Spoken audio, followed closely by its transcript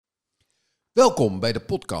Welkom bij de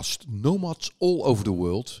podcast Nomads all over the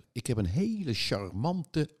world. Ik heb een hele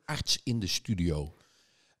charmante arts in de studio.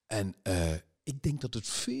 En ik denk dat het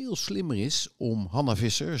veel slimmer is om Hannah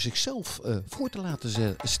Visser zichzelf voor te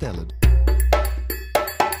laten stellen.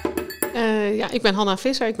 Ik ben Hannah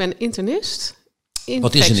Visser, ik ben internist.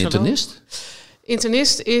 Wat is een internist?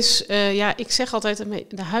 Internist is, ik zeg altijd,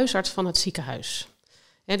 de huisarts van het ziekenhuis.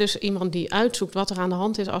 Dus iemand die uitzoekt wat er aan de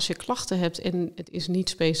hand is als je klachten hebt. En het is niet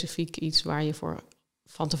specifiek iets waar je voor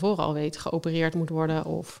van tevoren al weet geopereerd moet worden.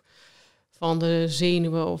 Of van de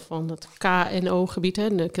zenuwen of van het KNO-gebied,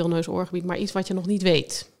 de keel-neus-oorgebied. Maar iets wat je nog niet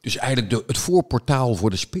weet. Dus eigenlijk het voorportaal voor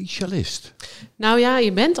de specialist. Nou ja,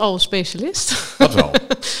 je bent al een specialist. Dat wel.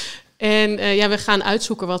 En we gaan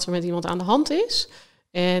uitzoeken wat er met iemand aan de hand is.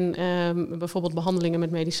 En bijvoorbeeld behandelingen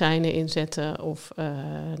met medicijnen inzetten of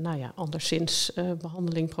anderszins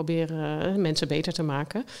behandeling proberen mensen beter te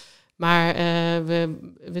maken. Maar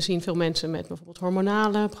we zien veel mensen met bijvoorbeeld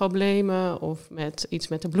hormonale problemen of met iets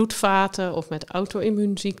met de bloedvaten of met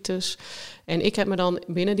auto-immuunziektes. En ik heb me dan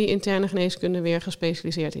binnen die interne geneeskunde weer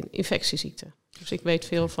gespecialiseerd in infectieziekten. Dus ik weet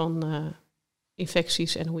veel van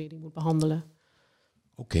infecties en hoe je die moet behandelen.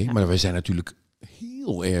 Oké, maar wij zijn natuurlijk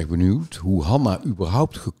heel erg benieuwd hoe Hannah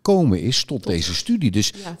überhaupt gekomen is tot deze studie.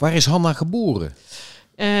 Dus waar is Hannah geboren?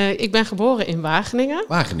 Ik ben geboren in Wageningen.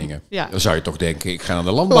 Wageningen? Ja. Dan zou je toch denken, ik ga naar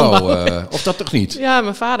de landbouw. Of dat toch niet? Ja,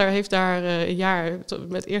 mijn vader heeft daar een jaar,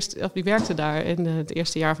 die werkte daar. En het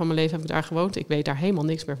eerste jaar van mijn leven heb ik daar gewoond. Ik weet daar helemaal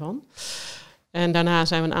niks meer van. En daarna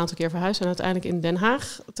zijn we een aantal keer verhuisd en uiteindelijk in Den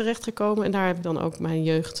Haag terechtgekomen. En daar heb ik dan ook mijn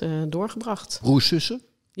jeugd doorgebracht. Broers, zussen?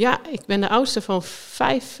 Ja, ik ben de oudste van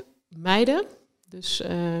 5 meiden. Dus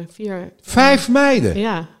 4... 5 meiden?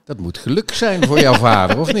 Ja. Dat moet geluk zijn voor jouw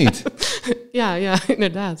vader, of niet? Ja,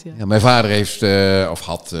 inderdaad. Ja. Ja, mijn vader heeft,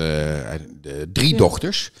 had 3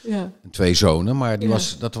 dochters en 2 zonen. Maar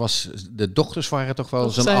de dochters waren toch wel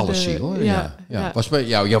zijn allesziel, hoor. Ja. Was bij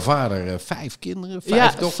jouw vader 5 kinderen,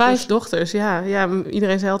 5 dochters? 5 dochters, ja.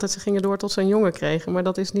 Iedereen zei altijd, ze gingen door tot ze een jongen kregen. Maar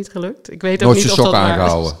dat is niet gelukt. Ik weet ook nooit niet of sok dat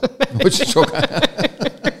aangehouden. Nooit zijn sok aangehouden.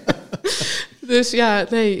 Dus ja,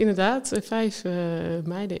 nee, inderdaad. 5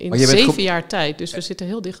 meiden in 7 jaar tijd. Dus we zitten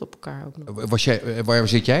heel dicht op elkaar ook nog. Waar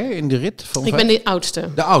zit jij in de rit? Ik ben de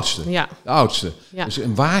oudste. De oudste? Ja. De oudste. Ja. Dus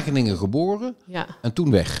in Wageningen geboren en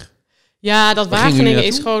toen weg? Ja, dat Wageningen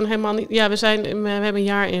is gewoon helemaal niet... Ja, we hebben een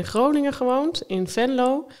jaar in Groningen gewoond, in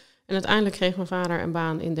Venlo. En uiteindelijk kreeg mijn vader een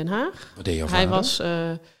baan in Den Haag. Wat deed jouw vader? Hij was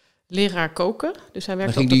leraar koken, dus hij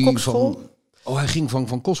werkte op de kokschool. Hij ging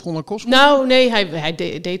van kostschool naar kostschool? Nou, nee, hij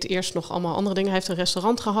deed eerst nog allemaal andere dingen. Hij heeft een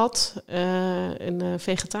restaurant gehad, een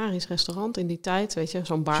vegetarisch restaurant in die tijd, weet je,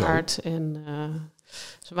 zo'n baard. En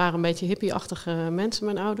ze waren een beetje hippie-achtige mensen,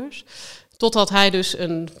 mijn ouders. Totdat hij dus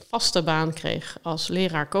een vaste baan kreeg als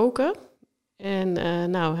leraar koken. En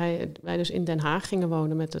wij dus in Den Haag gingen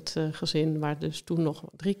wonen met het gezin, waar dus toen nog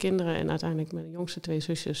 3 kinderen en uiteindelijk mijn jongste 2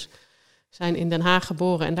 zusjes zijn in Den Haag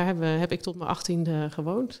geboren. En daar heb ik tot mijn 18e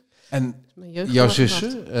gewoond. En jouw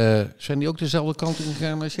zussen, zijn die ook dezelfde kant in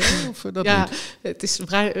gegaan als jij? Of dat niet? Het is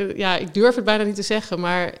ik durf het bijna niet te zeggen,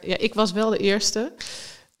 maar ja, ik was wel de eerste.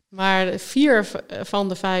 Maar 4 van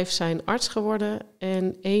de 5 zijn arts geworden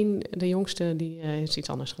en 1, de jongste, die is iets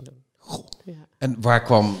anders gaan doen. Goh. Ja. En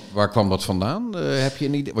waar kwam dat vandaan? Heb je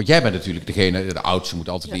een idee? Want jij bent natuurlijk de oudste moet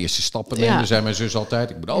altijd de eerste stappen nemen. Ja. Zei mijn zus altijd,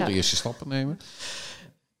 ik moet altijd de eerste stappen nemen.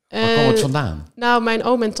 Waar kwam het vandaan? Nou, mijn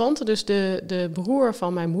oom en tante, dus de broer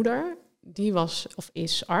van mijn moeder, die was of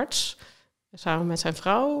is arts. Samen met zijn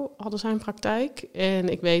vrouw hadden zij een praktijk. En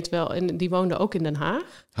ik weet wel, en die woonde ook in Den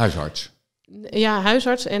Haag. Huisarts? Ja,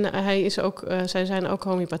 huisarts. En hij is ook, zij zijn ook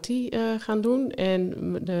homeopathie gaan doen. En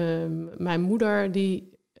mijn moeder,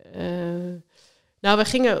 we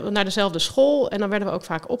gingen naar dezelfde school en dan werden we ook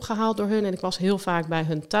vaak opgehaald door hun. En ik was heel vaak bij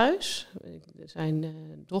hun thuis. Zijn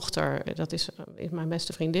dochter, dat is mijn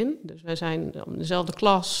beste vriendin. Dus wij zijn in dezelfde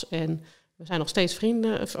klas en we zijn nog steeds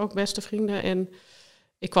vrienden, ook beste vrienden. En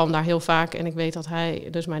ik kwam daar heel vaak en ik weet dat hij,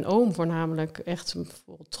 dus mijn oom voornamelijk, echt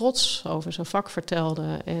trots over zijn vak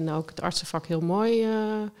vertelde. En ook het artsenvak heel mooi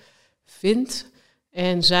vindt.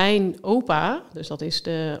 En zijn opa, dus dat is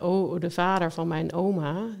de vader van mijn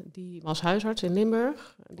oma, die was huisarts in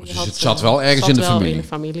Limburg. Dus het zat wel ergens in de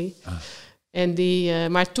familie? Ah.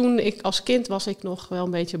 En maar toen ik als kind was ik nog wel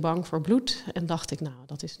een beetje bang voor bloed. En dacht ik, nou,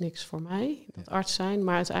 dat is niks voor mij, dat arts zijn.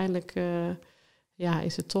 Maar uiteindelijk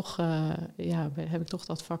is het toch, heb ik toch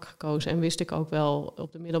dat vak gekozen. En wist ik ook wel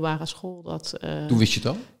op de middelbare school dat... Toen wist je het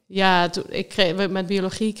al? Ja, met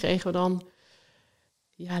biologie kregen we dan...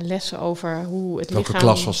 Ja, lessen over hoe het lichaam... Welke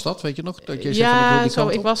klas was dat, weet je nog? Dat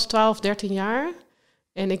je ik was 12, 13 jaar.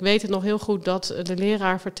 En ik weet het nog heel goed dat de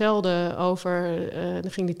leraar vertelde over...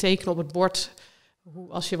 dan ging die tekenen op het bord...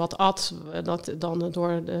 hoe als je wat at, dat dan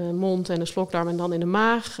door de mond en de slokdarm en dan in de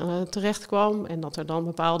maag terecht kwam. En dat er dan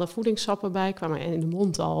bepaalde voedingssappen bij kwamen. En in de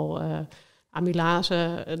mond al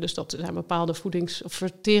amylase, dus dat zijn bepaalde of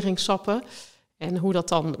verteringssappen. En hoe dat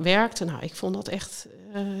dan werkte, nou, ik vond dat echt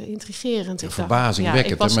intrigerend.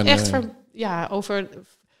 Verbazingwekkend. Ik was echt over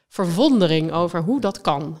verwondering over hoe dat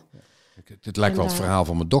kan. Het lijkt wel het verhaal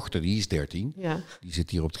van mijn dochter, die is 13. Ja. Die zit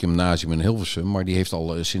hier op het gymnasium in Hilversum, maar die heeft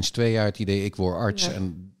al sinds 2 jaar het idee, ik word arts. Ja.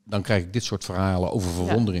 En dan krijg ik dit soort verhalen over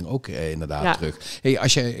verwondering ook inderdaad terug. Hey,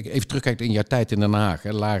 als je even terugkijkt in jouw tijd in Den Haag,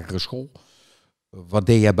 lagere school. Wat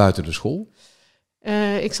deed jij buiten de school?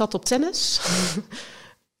 Ik zat op tennis.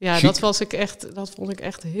 Dat vond ik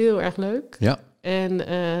echt heel erg leuk. Ja. En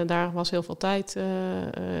daar was heel veel tijd,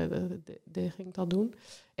 ging ik dat doen.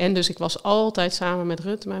 En dus ik was altijd samen met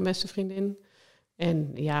Rut, mijn beste vriendin.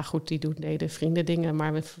 En ja, goed, deden vrienden dingen.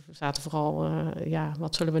 Maar we zaten vooral,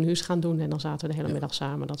 wat zullen we nu eens gaan doen? En dan zaten we de hele middag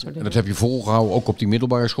samen, dat soort dingen. En dat heb je volgehouden, ook op die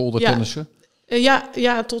middelbare school, dat tennissen?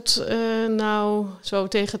 Tot zo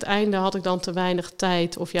tegen het einde had ik dan te weinig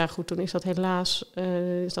tijd. Of toen is dat helaas,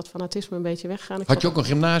 is dat fanatisme een beetje weggegaan. Had je ook een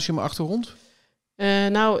gymnasiumachtergrond?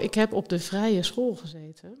 Ik heb op de vrije school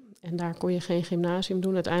gezeten. En daar kon je geen gymnasium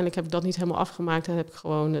doen. Uiteindelijk heb ik dat niet helemaal afgemaakt. En heb ik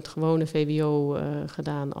gewoon het gewone VWO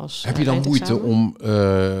gedaan als Heb je dan moeite om...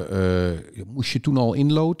 moest je toen al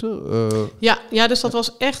inloten? Dus dat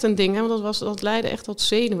was echt een ding. Hè, want dat leidde echt tot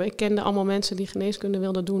zenuwen. Ik kende allemaal mensen die geneeskunde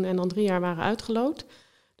wilden doen... en dan 3 jaar waren uitgeloot.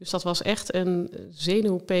 Dus dat was echt een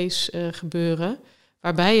zenuwpees gebeuren...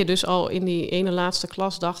 Waarbij je dus al in die ene laatste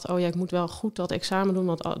klas dacht... ik moet wel goed dat examen doen.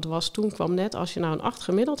 Want toen kwam net, als je nou een 8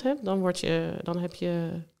 gemiddeld hebt... dan word je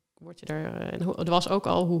er... En er was ook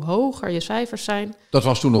al hoe hoger je cijfers zijn... Dat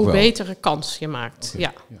was toen nog hoe wel. betere kans je maakt.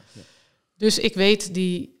 Okay. Ja. Dus ik weet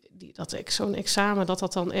dat zo'n examen,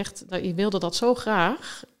 dat dan echt... Je wilde dat zo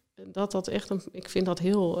graag... Dat echt ik vind dat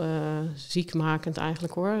heel ziekmakend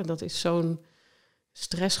eigenlijk hoor. Dat is zo'n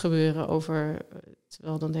stress gebeuren over...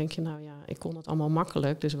 Terwijl dan denk je, ik kon het allemaal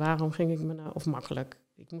makkelijk. Dus waarom ging ik of makkelijk.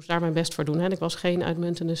 Ik moest daar mijn best voor doen. Hè. Ik was geen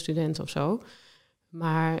uitmuntende student of zo.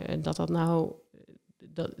 Maar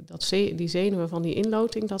die zenuwen van die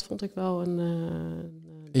inloting, dat vond ik wel een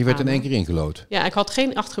je werd in 1 keer ingelood? Ja, ik had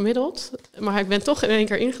geen 8 gemiddeld. Maar ik ben toch in 1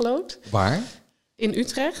 keer ingelood. Waar? In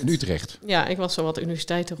Utrecht. In Utrecht? Ja, ik was zo wat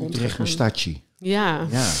universiteiten rond. Utrecht een stadje. Ja.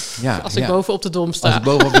 Als ik boven op de dom sta. Als ik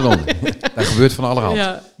boven op de dom. Daar gebeurt van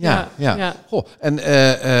allerhand. Ja. Goh, en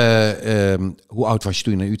hoe oud was je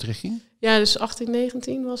toen je naar Utrecht ging? Ja, dus 18,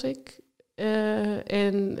 19 was ik.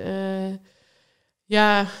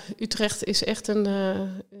 Utrecht is echt een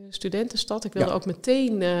studentenstad. Ik wilde ook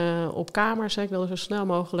meteen op kamers. Ik wilde zo snel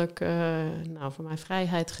mogelijk van mijn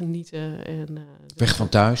vrijheid genieten. En, weg van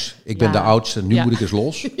thuis. Ik ben de oudste, nu moet ik eens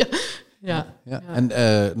los. Ja. En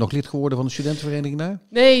nog lid geworden van de studentenvereniging daar?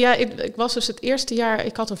 Nee, ik was dus het eerste jaar...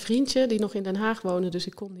 Ik had een vriendje die nog in Den Haag woonde, dus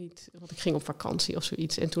ik kon niet... Want ik ging op vakantie of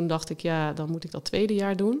zoiets. En toen dacht ik, dan moet ik dat 2e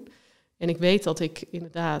jaar doen. En ik weet dat ik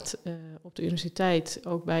inderdaad op de universiteit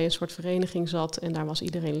ook bij een soort vereniging zat... en daar was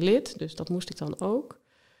iedereen lid, dus dat moest ik dan ook.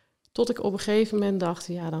 Tot ik op een gegeven moment dacht,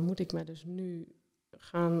 dan moet ik me dus nu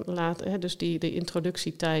gaan laten... dus de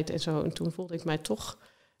introductietijd en zo. En toen voelde ik mij toch...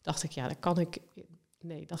 Dacht ik, dat kan ik...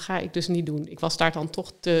 Nee, dat ga ik dus niet doen. Ik was daar dan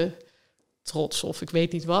toch te trots of ik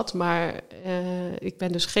weet niet wat. Maar ik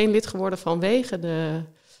ben dus geen lid geworden vanwege de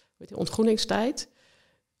ontgroeningstijd.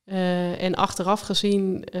 En achteraf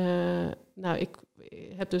gezien, ik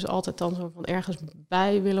heb dus altijd dan zo van ergens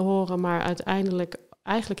bij willen horen. Maar uiteindelijk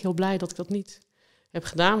eigenlijk heel blij dat ik dat niet heb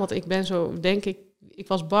gedaan. Want ik ben zo, denk ik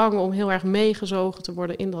was bang om heel erg meegezogen te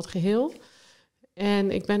worden in dat geheel.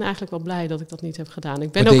 En ik ben eigenlijk wel blij dat ik dat niet heb gedaan.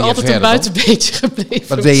 Ik ben ook altijd een buitenbeentje gebleven.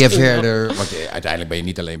 Wat deed je verder? Want uiteindelijk ben je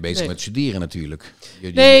niet alleen bezig met studeren natuurlijk.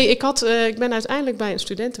 Ik ben uiteindelijk bij een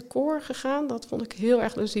studentenkoor gegaan. Dat vond ik heel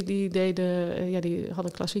erg... Dus die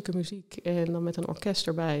hadden klassieke muziek en dan met een orkest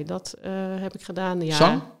erbij. Dat heb ik gedaan. Ja.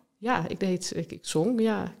 Zang? Ja, ik zong,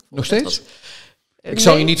 ja. Nog steeds? Ik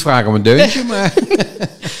zal je niet vragen om een deuntje, maar...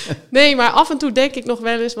 Nee, maar af en toe denk ik nog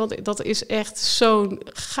wel eens, want dat is echt zo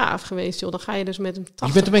gaaf geweest, joh. Dan ga je dus met een 80...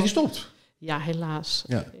 Je bent ermee gestopt? Ja, helaas.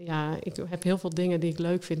 Ja, ik heb heel veel dingen die ik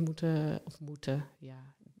leuk vind moeten.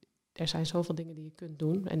 Ja, er zijn zoveel dingen die je kunt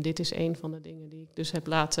doen. En dit is een van de dingen die ik dus heb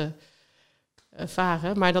laten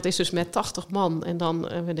varen. Maar dat is dus met 80 man. En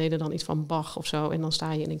dan, we deden dan iets van Bach of zo. En dan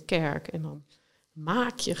sta je in een kerk en dan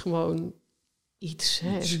maak je gewoon... iets.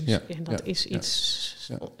 Hè? En dat is iets...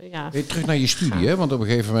 Weer terug naar je studie, hè? Want op een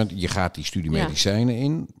gegeven moment... Je gaat die studie medicijnen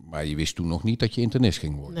in... maar je wist toen nog niet dat je internist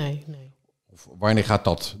ging worden. Nee. Of wanneer gaat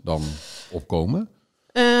dat dan opkomen?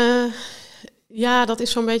 Ja, dat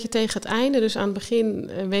is zo'n beetje tegen het einde. Dus aan het begin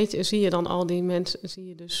zie je dan al die mensen, zie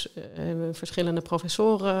je dus verschillende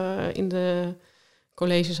professoren in de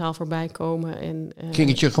collegezaal voorbij komen. En, Ging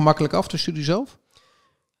het je gemakkelijk af, de studie zelf?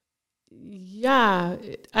 Ja,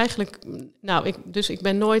 eigenlijk, ik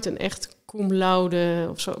ben nooit een echt cum laude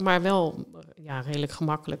of zo, maar wel redelijk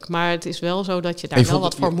gemakkelijk. Maar het is wel zo dat je daar wel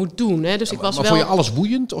wat voor moet doen. Hè? Dus maar vond je alles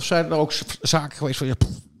boeiend of zijn er ook zaken geweest van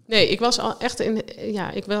Nee, ik was al echt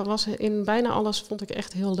in bijna alles vond ik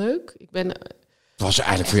echt heel leuk. Het was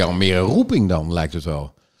eigenlijk voor jou meer een roeping dan, lijkt het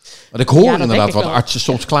wel. Want ik hoor inderdaad wat artsen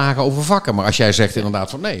soms klagen over vakken. Maar als jij zegt inderdaad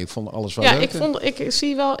van nee, ik vond alles wel leuk. Ik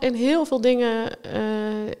zie wel in heel veel dingen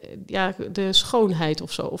de schoonheid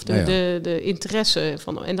of zo. Of de interesse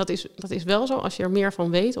van. En dat is wel zo. Als je er meer van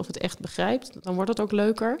weet of het echt begrijpt, dan wordt het ook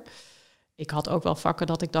leuker. Ik had ook wel vakken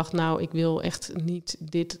dat ik dacht, ik wil echt niet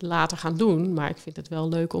dit later gaan doen. Maar ik vind het wel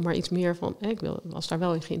leuk om er iets meer van. Was daar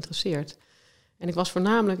wel in geïnteresseerd. En ik was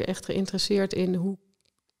voornamelijk echt geïnteresseerd in hoe,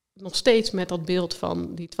 nog steeds met dat beeld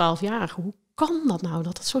van die 12-jarige, hoe kan dat nou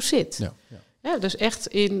dat het zo zit? Ja. Ja, dus echt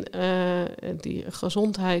in die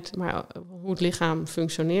gezondheid, maar hoe het lichaam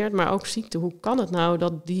functioneert, maar ook ziekte. Hoe kan het nou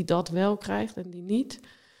dat die dat wel krijgt en die niet?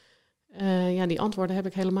 Die antwoorden heb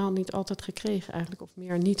ik helemaal niet altijd gekregen eigenlijk. Of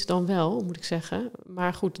meer niet dan wel, moet ik zeggen.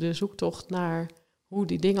 Maar goed, de zoektocht naar hoe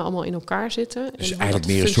die dingen allemaal in elkaar zitten. Dus eigenlijk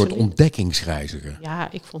meer een soort ontdekkingsreiziger.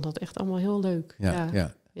 Ja, ik vond dat echt allemaal heel leuk.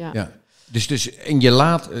 Ja. Dus en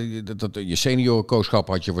je seniorenkooschap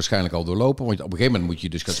had je waarschijnlijk al doorlopen, want op een gegeven moment moet je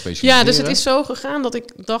dus gaan specialiseren. Ja, dus het is zo gegaan dat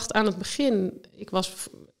ik dacht aan het begin, ik was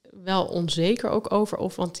wel onzeker ook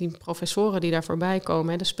over want die professoren die daar voorbij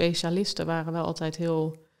komen, de specialisten waren wel altijd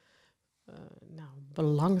heel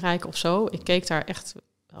belangrijk of zo. Ik keek daar echt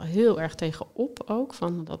wel heel erg tegen op ook,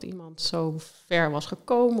 van dat iemand zo ver was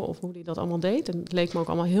gekomen of hoe die dat allemaal deed. En het leek me ook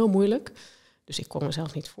allemaal heel moeilijk. Dus ik kon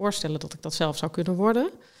mezelf niet voorstellen dat ik dat zelf zou kunnen worden.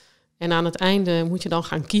 En aan het einde moet je dan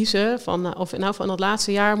gaan kiezen. Van het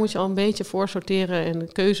laatste jaar moet je al een beetje voorsorteren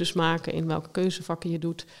en keuzes maken in welke keuzevakken je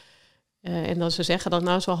doet. En dan ze zeggen dat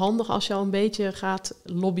is wel handig als je al een beetje gaat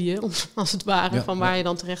lobbyen, als het ware, van waar je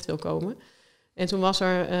dan terecht wil komen. En toen was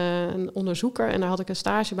er een onderzoeker en daar had ik een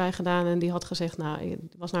stage bij gedaan. En die had gezegd,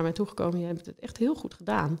 was naar mij toegekomen, je hebt het echt heel goed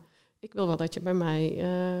gedaan. Ik wil wel dat je bij mij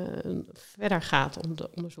verder gaat om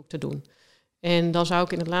onderzoek te doen. En dan zou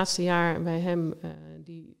ik in het laatste jaar bij hem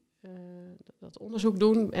dat onderzoek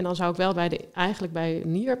doen. En dan zou ik wel bij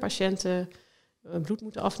nierpatiënten bloed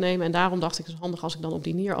moeten afnemen. En daarom dacht ik, het is handig als ik dan op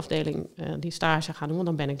die nierafdeling die stage ga doen, want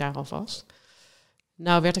dan ben ik daar alvast.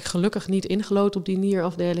 Nou werd ik gelukkig niet ingelood op die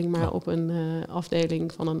nierafdeling, maar op een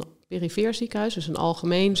afdeling van een perifeer ziekenhuis. Dus een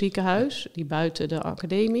algemeen ziekenhuis, die buiten de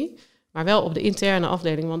academie. Maar wel op de interne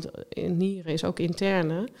afdeling, want in nieren is ook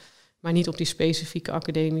interne. Maar niet op die specifieke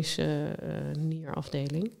academische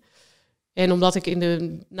nierafdeling. En omdat ik in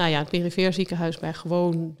het perifeer ziekenhuis bij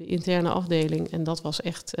gewoon de interne afdeling. En dat was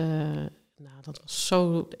echt, dat was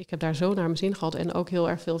zo, ik heb daar zo naar mijn zin gehad. En ook heel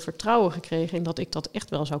erg veel vertrouwen gekregen in dat ik dat echt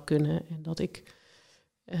wel zou kunnen. En dat ik...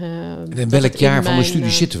 en in welk jaar van de studie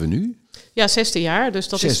zitten we nu? Ja, 6e jaar. Dus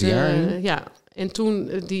dat 6e jaar. Ja. En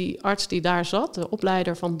toen die arts die daar zat, de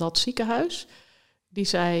opleider van dat ziekenhuis, die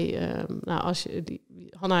zei,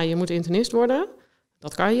 Hannah, je moet internist worden.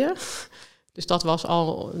 Dat kan je. Dus dat was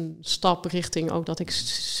al een stap richting ook dat ik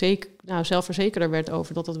zelfverzekerder werd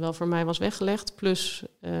over dat het wel voor mij was weggelegd. Plus,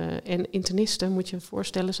 en internisten, moet je je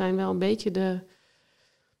voorstellen, zijn wel een beetje de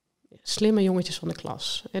slimme jongetjes van de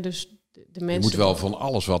klas. En dus de mensen, je moet wel van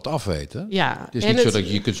alles wat afweten. Ja. Het is niet zo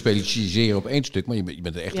dat je kunt specialiseren op één stuk, maar je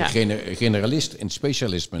bent echt een generalist en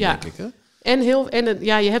specialisme, denk ik. Hè?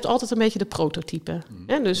 Je hebt altijd een beetje de prototype.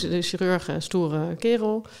 Hè? Dus de chirurg, stoere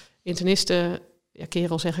kerel. Internisten,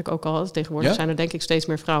 kerel zeg ik ook al. Tegenwoordig zijn er denk ik steeds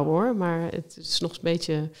meer vrouwen hoor. Maar het is nog een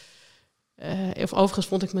beetje... overigens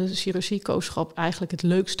vond ik mijn chirurgie-kooschap eigenlijk het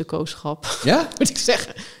leukste kooschap. Ja? Moet ik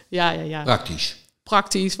zeggen. Ja.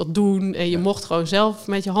 Praktisch, wat doen. En je mocht gewoon zelf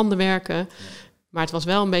met je handen werken. Ja. Maar het was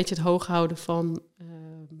wel een beetje het hooghouden van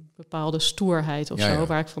bepaalde stoerheid of zo.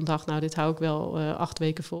 Waar ik van dacht, dit hou ik wel 8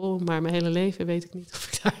 weken vol. Maar mijn hele leven weet ik niet of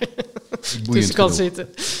ik daar tussen kan zitten.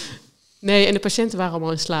 Nee, en de patiënten waren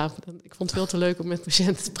allemaal in slaap. Ik vond het veel te leuk om met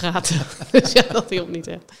patiënten te praten. Dus dat hielp niet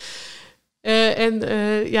echt.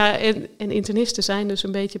 En internisten zijn dus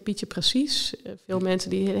een beetje Pietje precies. Veel mensen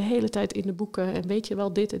die de hele tijd in de boeken... en weet je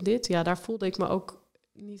wel dit en dit. Ja, daar voelde ik me ook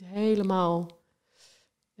niet helemaal...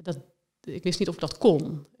 ik wist niet of ik dat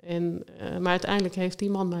kon. Maar uiteindelijk heeft die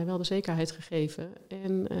man mij wel de zekerheid gegeven.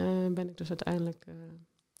 En ben ik dus uiteindelijk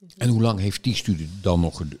En hoe lang heeft die studie dan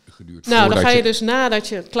nog geduurd? Nou, dan ga je dus nadat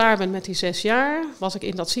je klaar bent met die 6 jaar, was ik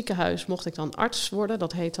in dat ziekenhuis, mocht ik dan arts worden.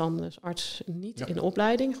 Dat heet dan dus arts niet in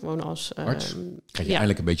opleiding, gewoon als... arts? Krijg je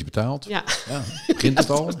eindelijk een beetje betaald? Ja. Begint het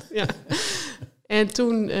al? Ja. En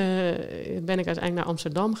toen ben ik uiteindelijk naar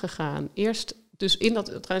Amsterdam gegaan. Eerst, dus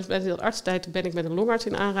bij dat artstijd ben ik met een longarts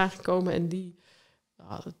in aanraking gekomen. En die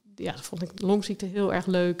vond ik longziekte heel erg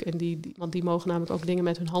leuk. En want die mogen namelijk ook dingen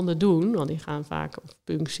met hun handen doen. Want die gaan vaak op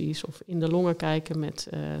puncties of in de longen kijken met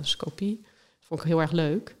scopie. Dat vond ik heel erg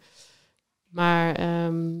leuk. Maar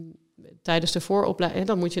tijdens de vooropleiding,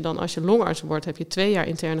 dan moet je dan, als je longarts wordt, heb je 2 jaar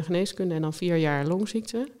interne geneeskunde en dan 4 jaar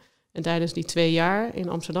longziekte. En tijdens die 2 jaar in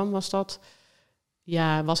Amsterdam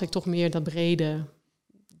was ik toch meer dat brede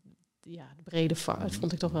vak. Dat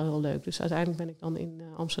vond ik toch wel heel leuk. Dus uiteindelijk ben ik dan in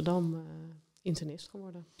Amsterdam internist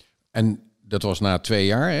geworden. En dat was na 2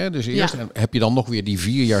 jaar, hè? Dus eerst heb je dan nog weer die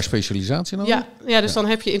 4 jaar specialisatie nodig? Ja, dus dan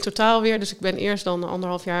heb je in totaal weer... Dus ik ben eerst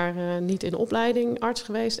dan 1,5 jaar niet in opleiding arts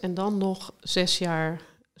geweest. En dan nog 6 jaar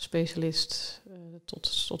specialist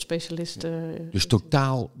tot specialist. Dus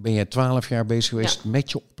totaal ben je 12 jaar bezig geweest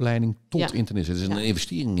met je opleiding tot internist. Het is een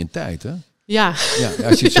investering in tijd, hè? Ja.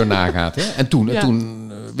 Als je het zo nagaat, hè? En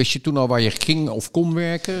toen wist je toen al waar je ging of kon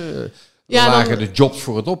werken? Lagen de jobs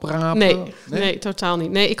voor het oprapen? Nee, totaal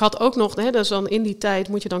niet. Nee, ik had ook nog, dus dan in die tijd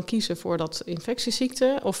moet je dan kiezen voor dat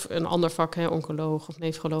infectieziekte of een ander vak, oncoloog of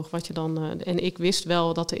nefroloog, wat je dan. En ik wist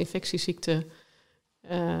wel dat de infectieziekte,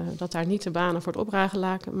 dat daar niet de banen voor het opragen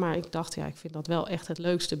lagen, maar ik dacht, ik vind dat wel echt het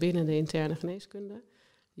leukste binnen de interne geneeskunde.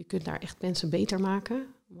 Je kunt daar echt mensen beter maken,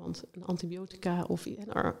 want een antibiotica of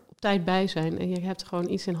er op tijd bij zijn en je hebt gewoon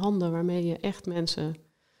iets in handen waarmee je echt mensen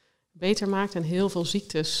beter maakt en heel veel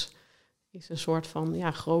ziektes is een soort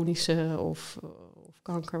van chronische of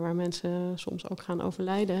kanker waar mensen soms ook gaan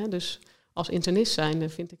overlijden. Hè. Dus als internist zijnde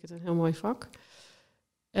vind ik het een heel mooi vak.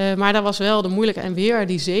 Maar dat was wel de moeilijke. En weer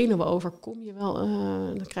die zenuwen over, kom je wel,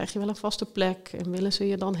 dan krijg je wel een vaste plek. En willen ze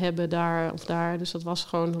je dan hebben daar of daar. Dus dat was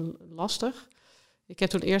gewoon lastig. Ik heb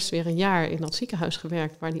toen eerst weer 1 jaar in dat ziekenhuis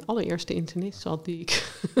gewerkt, waar die allereerste internist zat die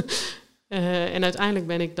ik... en uiteindelijk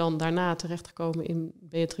ben ik dan daarna terechtgekomen in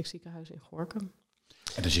Beatrix ziekenhuis in Gorinchem.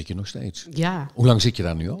 En daar zit je nog steeds? Ja. Hoe lang zit je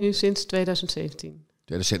daar nu al? Nu sinds 2017.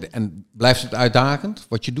 En blijft het uitdagend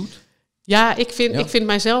wat je doet? Ja, ik vind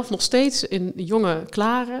mijzelf nog steeds een jonge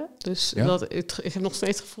klare. Dus ik heb nog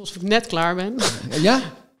steeds het gevoel alsof ik net klaar ben. Ja?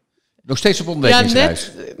 Nog steeds op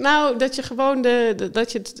ontdekkingsreis? Ja, dat je gewoon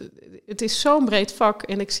het is zo'n breed vak.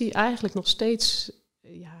 En ik zie eigenlijk nog steeds,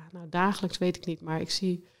 dagelijks weet ik niet, maar ik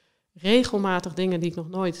zie regelmatig dingen die ik nog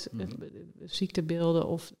nooit, ziektebeelden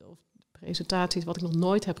of presentaties wat ik nog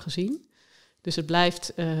nooit heb gezien. Dus het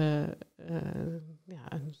blijft een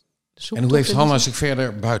zoektocht. En hoe heeft Hannah zich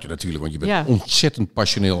verder buiten natuurlijk? Want je bent ontzettend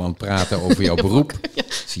passioneel aan het praten over jouw beroep.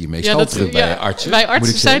 Zie je meestal terug bij artsen. Bij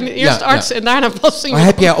artsen zijn eerst arts en daarna pas. Maar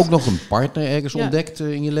heb jij ook nog een partner ergens ontdekt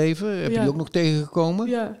in je leven? Heb je die ook nog tegengekomen?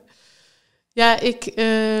 Ja, ik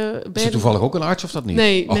Is er toevallig ook een arts of dat niet?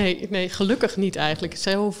 Nee, gelukkig niet eigenlijk.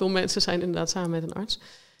 Zoveel mensen zijn inderdaad samen met een arts.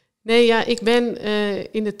 Nee, ik ben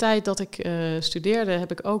in de tijd dat ik studeerde,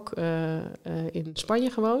 heb ik ook in Spanje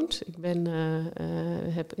gewoond. Ik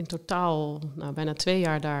heb in totaal bijna 2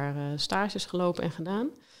 jaar daar stages gelopen en gedaan.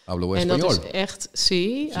 Hablo en español. dat is echt,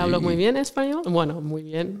 hablo muy bien español. Bueno, muy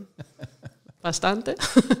bien. Bastante.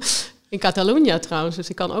 In Catalunya trouwens, dus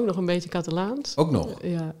ik kan ook nog een beetje Catalaans. Ook nog?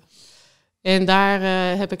 Ja. En daar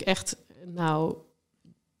heb ik echt,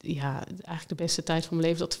 eigenlijk de beste tijd van mijn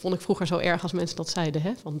leven. Dat vond ik vroeger zo erg als mensen dat zeiden.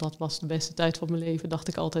 Hè? Want dat was de beste tijd van mijn leven. Dacht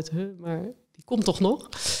ik altijd, maar die komt toch nog?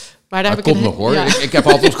 Maar daar heb ik komt nog hoor. Ja. Ik heb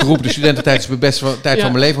altijd geroepen, de studententijd is de beste tijd van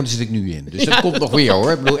mijn leven. Want daar zit ik nu in. Dus dat komt nog weer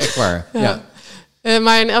hoor. Ik bedoel, echt waar. Ja.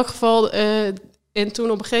 Maar in elk geval... en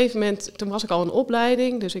toen op een gegeven moment... Toen was ik al in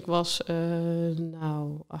opleiding. Dus ik was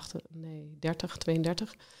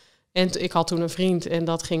 32. En ik had toen een vriend en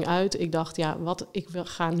dat ging uit. Ik dacht, ik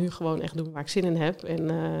ga nu gewoon echt doen waar ik zin in heb.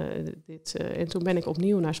 En toen ben ik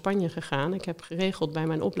opnieuw naar Spanje gegaan. Ik heb geregeld bij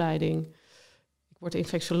mijn opleiding, ik word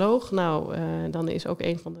infectioloog. Dan is ook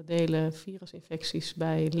een van de delen virusinfecties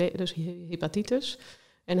dus hepatitis.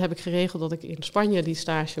 En heb ik geregeld dat ik in Spanje die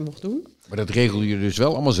stage mocht doen. Maar dat regel je dus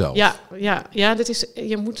wel allemaal zelf? Ja, dit is,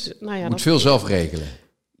 je moet... je moet veel zelf regelen.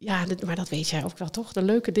 Ja, maar dat weet jij ook wel, toch? De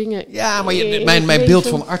leuke dingen. Ja, maar mijn beeld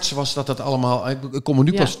van artsen was dat allemaal... Ik kom er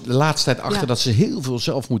nu pas de laatste tijd achter dat ze heel veel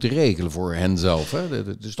zelf moeten regelen voor henzelf.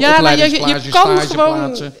 Hè? Dus de opleidingsplaatsen, je kan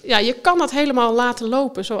stageplaatsen. Je kan dat helemaal laten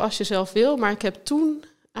lopen zoals je zelf wil. Maar ik heb toen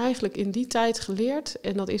eigenlijk in die tijd geleerd...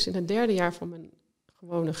 en dat is in het 3e jaar van mijn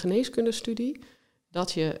gewone geneeskundestudie...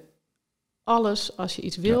 dat je alles, als je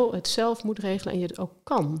iets wil, het zelf moet regelen en je het ook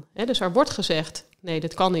kan. Dus er wordt gezegd, nee,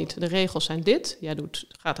 dit kan niet. De regels zijn dit. Jij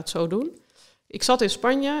gaat het zo doen. Ik zat in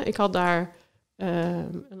Spanje. Ik had daar...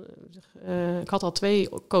 ik had al 2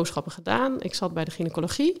 kooschappen gedaan. Ik zat bij de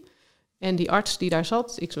gynaecologie. En die arts die daar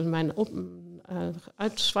zat, mijn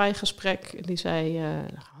uitzwaaigesprek, die zei...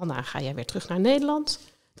 Hannah, ga jij weer terug naar Nederland?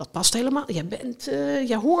 Dat past helemaal.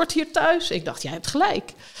 Jij hoort hier thuis. Ik dacht, jij hebt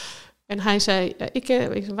gelijk. En hij zei,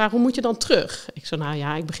 waarom moet je dan terug? Ik zei, nou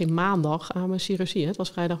ja, ik begin maandag aan mijn chirurgie. Het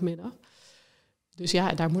was vrijdagmiddag. Dus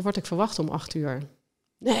ja, daar word ik verwacht om 8:00.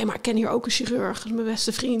 Nee, maar ik ken hier ook een chirurg, dat is mijn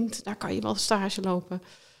beste vriend. Daar kan je wel stage lopen.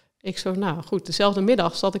 Ik zo, nou goed, dezelfde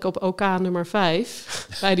middag zat ik op OK nummer 5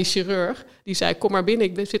 bij die chirurg. Die zei, kom maar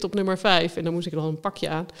binnen, ik zit op nummer 5. En dan moest ik dan een pakje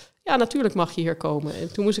aan. Ja, natuurlijk mag je hier komen.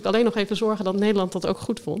 En toen moest ik alleen nog even zorgen dat Nederland dat ook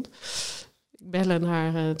goed vond. Bellen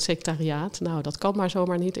naar het secretariaat. Nou, dat kan maar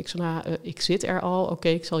zomaar niet. Ik zei, ik zit er al. Oké,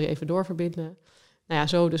 ik zal je even doorverbinden. Nou ja,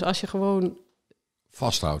 zo. Dus als je gewoon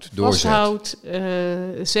vasthoudt,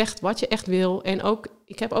 zegt wat je echt wil. En ook,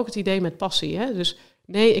 ik heb ook het idee met passie. Hè? Dus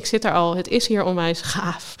nee, ik zit er al. Het is hier onwijs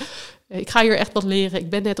gaaf. Ik ga hier echt wat leren. Ik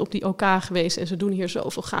ben net op die OK geweest en ze doen hier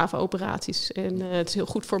zoveel gave operaties. En het is heel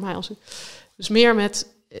goed voor mij. Dus meer met,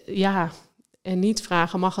 en niet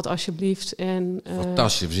vragen, mag het alsjeblieft. En,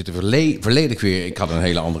 fantastisch, we zitten volledig weer... Ik had een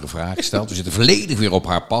hele andere vraag gesteld. We zitten volledig weer op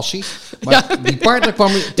haar passie. Maar die partner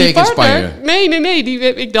kwam tegen in Spanje. Nee.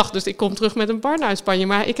 Ik dacht dus, ik kom terug met een partner uit Spanje.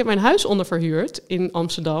 Maar ik heb mijn huis onderverhuurd in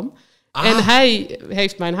Amsterdam. En hij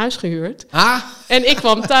heeft mijn huis gehuurd. En ik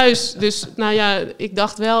kwam thuis. Dus nou ja, ik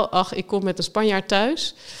dacht wel, ik kom met een Spanjaard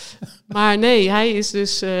thuis. Maar nee, hij is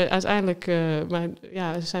dus uiteindelijk...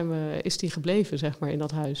 is die gebleven, zeg maar, in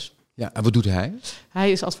dat huis. Ja, en wat doet hij?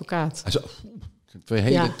 Hij is advocaat. Twee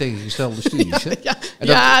hele tegengestelde studies, hè?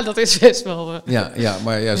 Dat is best wel...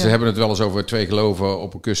 Maar ze hebben het wel eens over 2 geloven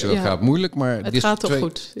op een kussen. Dat gaat moeilijk, maar... Het gaat toch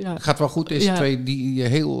goed. Ja. Het gaat wel goed, is 2 die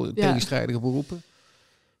heel tegenstrijdige beroepen?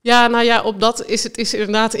 Ja, nou ja, op dat is het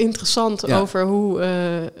inderdaad interessant over hoe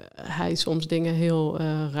hij soms dingen heel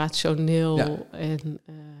rationeel en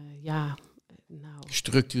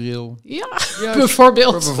structureel. Ja,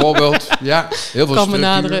 bijvoorbeeld, ja, heel veel kan structuur.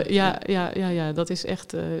 benaderen. Ja, dat is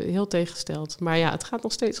echt heel tegengesteld. Maar ja, het gaat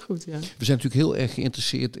nog steeds goed. Ja. We zijn natuurlijk heel erg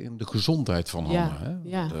geïnteresseerd in de gezondheid van Hannah. Hè?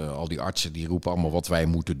 Ja. Al die artsen die roepen allemaal wat wij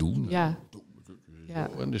moeten doen. Ja.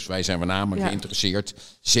 En dus wij zijn met name geïnteresseerd.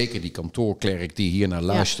 Zeker die kantoorklerk die hier naar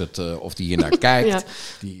luistert of die hier naar kijkt.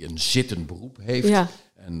 Die een zittend beroep heeft. Ja.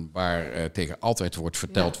 En waar tegen altijd wordt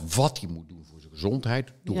verteld wat hij moet doen voor zijn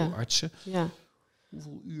gezondheid door artsen. Ja.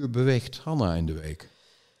 Hoeveel uur beweegt Hannah in de week?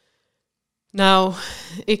 Nou,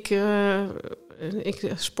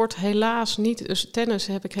 ik sport helaas niet. Dus tennis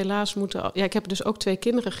heb ik helaas moeten... Ja, ik heb dus ook 2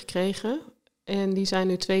 kinderen gekregen. En die zijn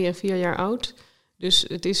nu 2 en 4 jaar oud. Dus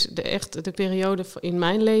het is de periode in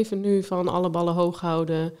mijn leven nu van alle ballen hoog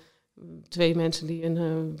houden. 2 mensen die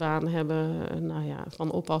een baan hebben.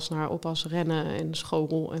 Van oppas naar oppas, rennen en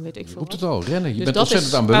school en weet ik veel wat. Je roept het al, rennen. Je dus bent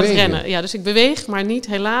ontzettend aan bewegen. Rennen. Ja, dus ik beweeg, maar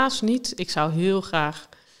helaas niet. Ik zou heel graag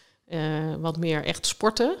wat meer echt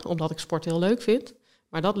sporten, omdat ik sport heel leuk vind.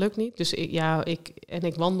 Maar dat lukt niet. Dus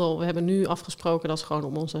ik wandel. We hebben nu afgesproken, dat is gewoon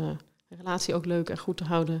om onze relatie ook leuk en goed te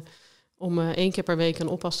houden, om 1 keer per week een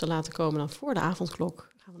oppas te laten komen. Dan voor de avondklok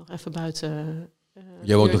gaan we nog even buiten.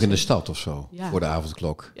 Jij woont nog in de stad of zo, voor de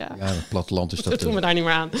avondklok. Ja, het platteland is dat. Dat doen we daar niet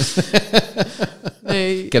meer aan.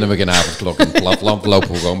 Nee. Kennen we geen avondklok in het platteland,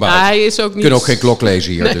 lopen we gewoon buiten. Hij is ook niet... We kunnen ook geen klok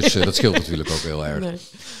lezen hier, dus dat scheelt natuurlijk ook heel erg. Nee.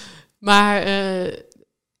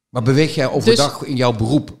 Maar beweeg jij overdag in jouw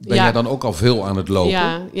beroep? Ben jij dan ook al veel aan het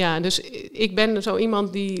lopen? Ja, dus ik ben zo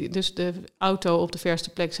iemand die dus de auto op de verste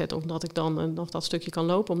plek zet, omdat ik dan nog dat stukje kan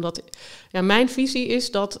lopen. Omdat mijn visie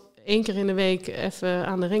is dat 1 keer in de week even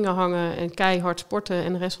aan de ringen hangen en keihard sporten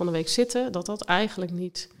en de rest van de week zitten, dat eigenlijk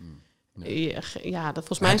niet... Nee.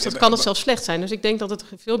 Volgens mij kan het zelfs slecht zijn. Dus ik denk dat het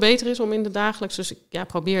veel beter is om in de dagelijks... Dus ik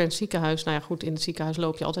probeer in het ziekenhuis... Nou ja, goed, in het ziekenhuis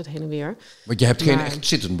loop je altijd heen en weer. Want je hebt geen echt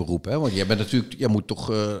zittend beroep, hè? Want jij bent natuurlijk... Jij moet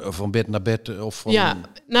toch van bed naar bed of van... Ja,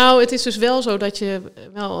 nou, het is dus wel zo dat je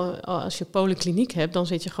wel... Als je polykliniek hebt, dan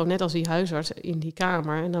zit je gewoon net als die huisarts in die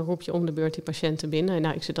kamer. En dan roep je om de beurt die patiënten binnen.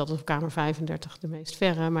 En ik zit altijd op kamer 35, de meest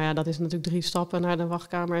verre. Maar ja, dat is natuurlijk 3 stappen naar de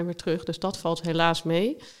wachtkamer en weer terug. Dus dat valt helaas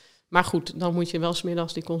mee. Maar goed, dan moet je wel 's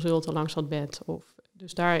middags die consulten langs dat bed.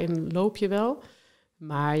 Dus daarin loop je wel.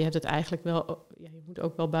 Maar je hebt het eigenlijk wel... je moet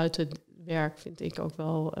ook wel buiten werk, vind ik, ook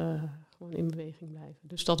wel gewoon in beweging blijven.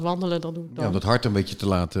 Dus dat wandelen, dat doe ik dan. Ja, om dat hart een beetje te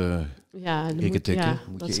laten tikken.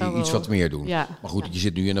 Moet je iets wat meer doen. Ja, maar goed, je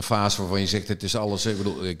zit nu in een fase waarvan je zegt, het is alles...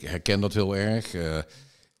 Ik herken dat heel erg.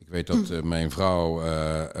 Ik weet dat mijn vrouw,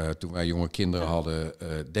 toen wij jonge kinderen hadden,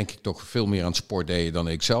 denk ik toch veel meer aan het sport deed dan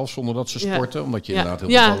ik zelf, zonder dat ze sporten. Omdat je inderdaad heel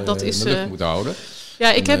veel in de lucht moet houden.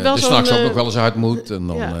 Ja, ik heb wel zo'n... s'nachts ook nog wel eens uit moet. En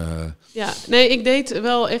dan, nee, ik deed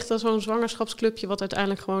wel echt zo'n zwangerschapsclubje, wat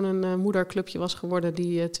uiteindelijk gewoon een moederclubje was geworden,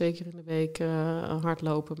 die 2 keer in de week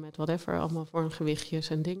hardlopen met whatever, allemaal voor gewichtjes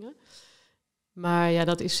en dingen. Maar ja,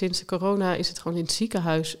 dat is sinds de corona is het gewoon in het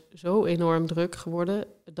ziekenhuis zo enorm druk geworden,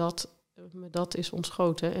 dat is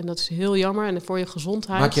ontschoten. En dat is heel jammer. En voor je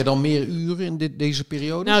gezondheid... Maak je dan meer uren in deze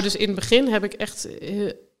periode? Nou, dus in het begin heb ik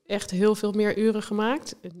echt heel veel meer uren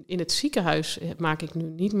gemaakt. In het ziekenhuis maak ik nu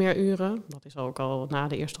niet meer uren. Dat is ook al na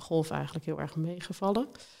de eerste golf eigenlijk heel erg meegevallen.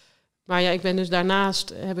 Maar ja, ik ben dus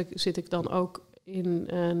daarnaast zit ik dan ook in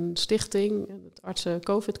een stichting, het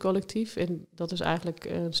artsen-COVID-collectief. En dat is eigenlijk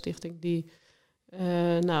een stichting die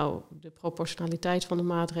de proportionaliteit van de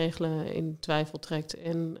maatregelen in twijfel trekt.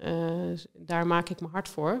 En daar maak ik me hard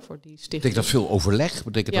voor die stichting. Betekent dat veel overleg?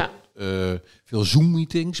 Betekent dat veel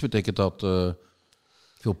Zoom-meetings? Betekent dat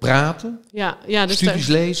veel praten? Ja, dus studies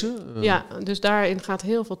lezen? Ja, dus daarin gaat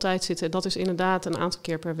heel veel tijd zitten. Dat is inderdaad een aantal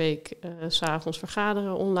keer per week 's avonds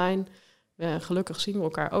vergaderen online. Gelukkig zien we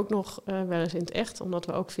elkaar ook nog wel eens in het echt, omdat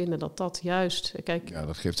we ook vinden dat juist... Ja,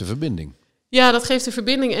 dat geeft een verbinding. Ja, dat geeft een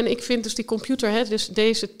verbinding. En ik vind dus die computer, dus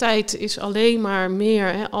deze tijd is alleen maar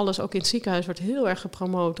meer... alles ook in het ziekenhuis wordt heel erg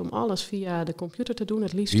gepromoot om alles via de computer te doen.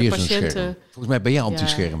 Het liefst de patiënten... Volgens mij ben jij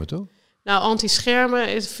anti-schermen, toch? Nou, anti-schermen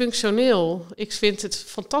is functioneel. Ik vind het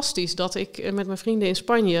fantastisch dat ik met mijn vrienden in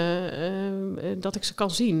Spanje... dat ik ze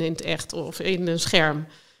kan zien in het echt of in een scherm.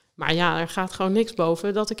 Maar ja, er gaat gewoon niks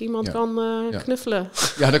boven dat ik iemand kan knuffelen.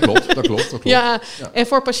 Ja, dat klopt. Ja, en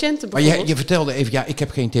voor patiënten bijvoorbeeld. Maar je vertelde even, ik heb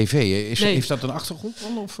geen tv. Heeft dat een achtergrond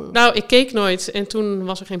dan? Of? Nou, ik keek nooit en toen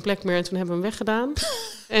was er geen plek meer en toen hebben we hem weggedaan.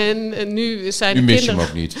 En nu zijn de kinderen... mis je hem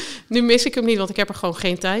ook niet? Nu mis ik hem niet, want ik heb er gewoon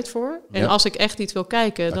geen tijd voor. En als ik echt iets wil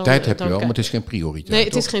kijken... dan tijd heb je wel, maar het is geen prioriteit. Nee,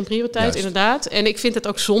 het is geen prioriteit, inderdaad. En ik vind het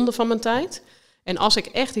ook zonde van mijn tijd. En als ik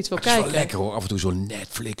echt iets wil kijken... Het is wel lekker hoor, af en toe zo'n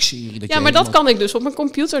Netflix-serie. Ja, maar dat kan ik dus op mijn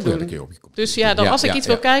computer doen. Dus ja, als ik iets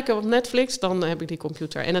wil kijken op Netflix, dan heb ik die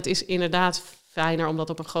computer. En het is inderdaad fijner om dat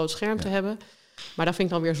op een groot scherm te hebben. Maar dat vind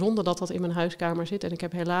ik dan weer zonde dat in mijn huiskamer zit. En ik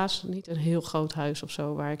heb helaas niet een heel groot huis of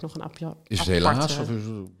zo, waar ik nog een apart... Is het helaas? Of is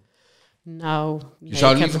het... Nou... Je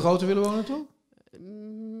zou liever groter willen wonen, toch?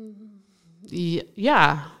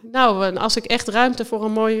 Ja, nou, als ik echt ruimte voor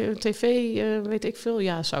een mooie tv, weet ik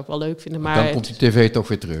veel, zou ik wel leuk vinden. Maar dan komt die tv toch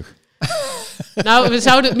weer terug. Nou, we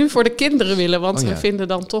zouden het nu voor de kinderen willen, want we vinden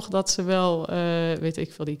dan toch dat ze wel, weet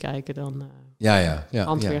ik veel, die kijken dan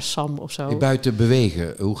Antwer Sam of zo. Buiten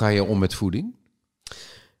bewegen, hoe ga je om met voeding?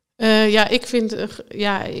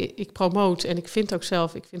 Ik promoot en ik vind ook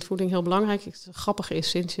zelf, ik vind voeding heel belangrijk. Het grappige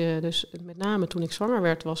is, dus met name toen ik zwanger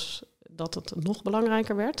werd, was dat het nog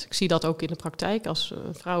belangrijker werd. Ik zie dat ook in de praktijk als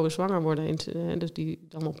vrouwen zwanger worden, dus die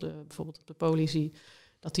dan bijvoorbeeld op de poli zie,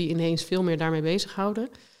 dat die ineens veel meer daarmee bezighouden.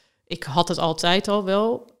 Ik had het altijd al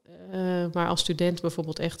wel, maar als student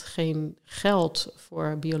bijvoorbeeld echt geen geld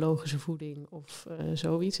voor biologische voeding of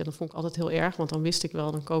zoiets. En dat vond ik altijd heel erg, want dan wist ik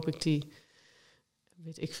wel, dan koop ik die,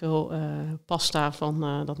 weet ik veel, pasta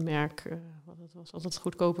van dat merk. Dat was altijd het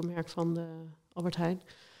goedkope merk van de Albert Heijn.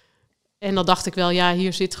 En dan dacht ik wel,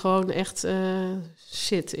 hier zit gewoon echt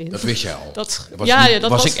shit in. Dat wist jij al. Dat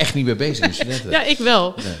was ik echt niet mee bezig in studenten. Ja, ik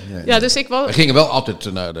wel. Nee. Dus ik wel. We gingen wel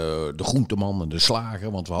altijd naar de groenteman en de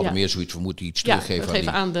slager, want we hadden meer zoiets, we moeten iets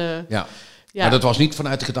teruggeven aan de... Ja. Maar dat was niet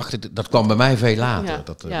vanuit de gedachte, dat kwam bij mij veel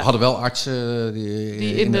later. We hadden wel artsen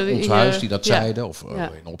die in ons huis die dat zeiden, of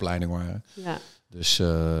in opleiding waren. Ja. Dus,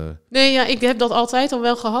 ik heb dat altijd al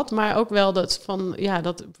wel gehad, maar ook wel dat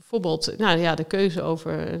bijvoorbeeld, de keuze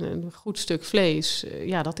over een goed stuk vlees,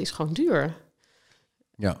 dat is gewoon duur.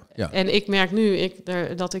 Ja. En ik merk nu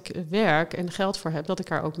dat ik werk en geld voor heb, dat ik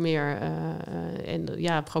er ook meer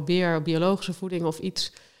probeer biologische voeding of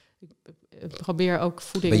iets. Ik probeer ook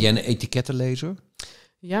voeding. Ben jij een etikettenlezer?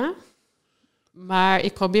 Ja, maar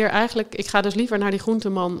ik probeer eigenlijk, ik ga dus liever naar die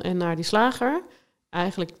groenteman en naar die slager.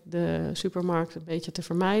 Eigenlijk de supermarkt een beetje te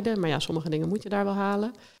vermijden. Maar sommige dingen moet je daar wel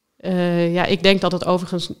halen. Ik denk dat het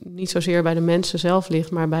overigens niet zozeer bij de mensen zelf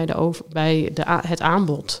ligt, maar bij het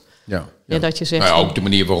aanbod. Ja. Dat je zegt, ook de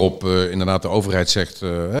manier waarop inderdaad de overheid zegt,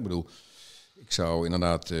 ik zou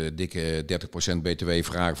inderdaad dikke 30% BTW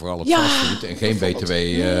vragen voor al het fastfood en geen BTW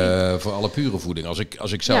voor alle pure voeding,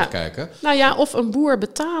 als ik zelf kijk. Hè. Of een boer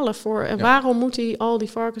betalen voor. En waarom moet hij al die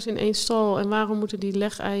varkens in één stal en waarom moeten die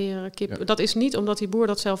legeieren, kippen? Ja. Dat is niet omdat die boer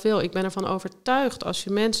dat zelf wil. Ik ben ervan overtuigd, als je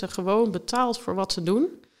mensen gewoon betaalt voor wat ze doen,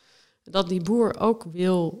 dat die boer ook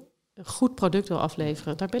een goed product wil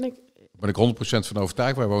afleveren. Daar ben ik 100% van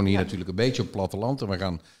overtuigd. Wij wonen hier natuurlijk een beetje op het platteland en we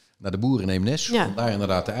gaan naar de boer in Eemnes. Ja. Om daar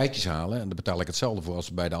inderdaad de eitjes halen. En daar betaal ik hetzelfde voor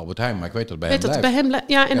als bij de Albert Heijn. Maar ik weet dat het bij hem blijft.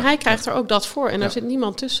 En hij krijgt er ook dat voor. En daar zit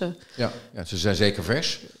niemand tussen. Ja, ze zijn zeker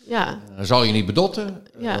vers. Ja. Dan zal je niet bedotten.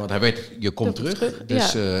 Ja. Want hij weet, je komt terug.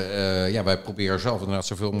 Dus wij proberen zelf inderdaad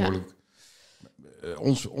zoveel mogelijk...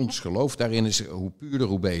 Ons geloof daarin is hoe puurder,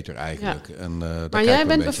 hoe beter eigenlijk. Ja. En, maar jij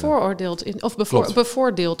bent bevooroordeeld,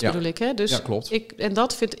 bevoordeeld ja. bedoel ik. Hè? Dus ja, klopt. En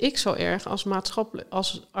dat vind ik zo erg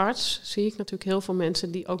als arts zie ik natuurlijk heel veel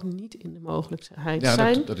mensen die ook niet in de mogelijkheid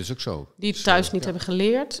zijn. Dat is ook zo. Die het thuis niet hebben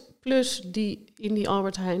geleerd. Plus die in die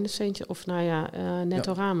Albert Heijn de centjes, of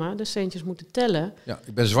Nettorama, de centjes moeten tellen. Ja,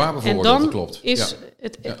 ik ben zwaar bevooroordeeld, dat klopt. En dan is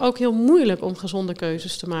het ook heel moeilijk om gezonde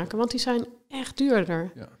keuzes te maken. Want die zijn echt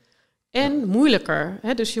duurder. Ja. En moeilijker.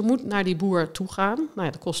 Hè? Dus je moet naar die boer toe gaan.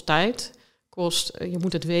 Dat kost tijd. Je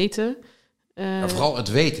moet het weten. Vooral het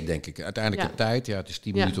weten, denk ik. Uiteindelijk de tijd. Ja, het is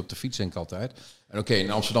 10 minuten op de fiets, denk ik altijd. En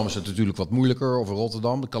in Amsterdam is het natuurlijk wat moeilijker. Of in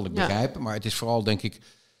Rotterdam, dat kan ik begrijpen. Maar het is vooral, denk ik,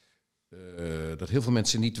 dat heel veel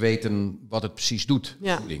mensen niet weten wat het precies doet,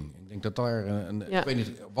 voeding. Ik denk dat daar ik weet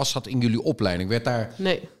niet, was dat in jullie opleiding? Werd daar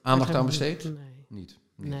aandacht aan besteed? Nee. Niet?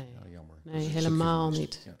 Nee. Ja, jammer. Nee, helemaal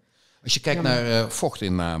niet. Ja. Als je kijkt naar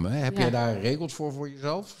vochtinname, heb jij daar regels voor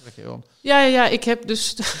jezelf? Ja, ik heb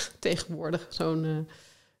dus tegenwoordig zo'n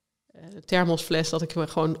thermosfles dat ik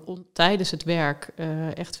gewoon tijdens het werk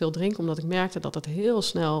echt veel drink. Omdat ik merkte dat het heel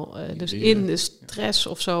snel, dus in de stress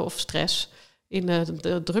of stress, in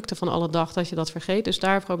de drukte van alle dag, dat je dat vergeet. Dus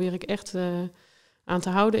daar probeer ik echt aan te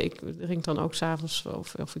houden. Ik drink dan ook 's avonds,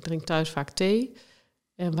 of ik drink thuis vaak thee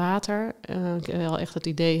en water. Ik heb wel echt het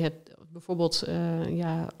idee, bijvoorbeeld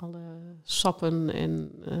alle sappen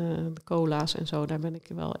en de cola's en zo, daar ben ik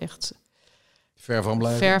wel echt ver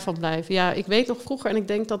van blijven. Ja, ik weet nog vroeger, en ik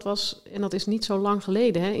denk dat is niet zo lang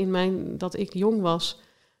geleden, hè, dat ik jong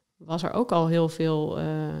was er ook al heel veel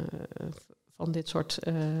van dit soort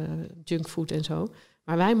junkfood en zo.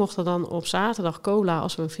 Maar wij mochten dan op zaterdag cola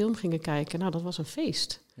als we een film gingen kijken. Nou, dat was een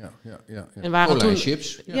feest. Ja. En waren cola en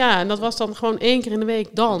chips. Ja, en dat was dan gewoon 1 keer in de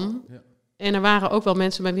week dan. Ja. En er waren ook wel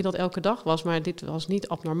mensen bij wie dat elke dag was, maar dit was niet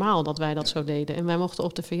abnormaal dat wij dat zo deden. En wij mochten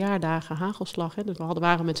op de verjaardagen hagelslag, hè, dus we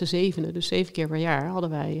waren met z'n 7, dus 7 keer per jaar hadden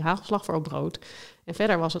wij hagelslag voor op brood. En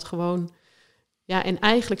verder was het gewoon, en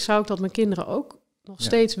eigenlijk zou ik dat mijn kinderen ook nog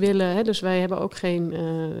steeds willen. Hè, dus wij hebben ook geen,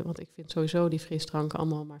 want ik vind sowieso die frisdranken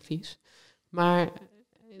allemaal maar vies. Maar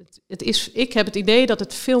ik heb het idee dat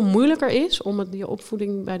het veel moeilijker is om die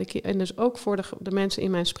opvoeding bij de kinderen, en dus ook voor de mensen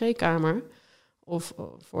in mijn spreekkamer, of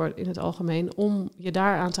voor in het algemeen, om je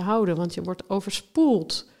daaraan te houden. Want je wordt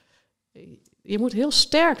overspoeld. Je moet heel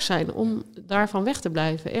sterk zijn om daarvan weg te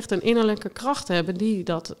blijven. Echt een innerlijke kracht hebben die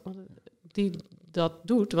dat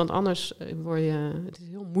doet. Want anders het is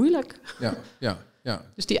heel moeilijk. Ja.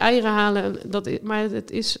 Dus die eieren halen, maar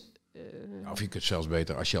het is... Of je kunt zelfs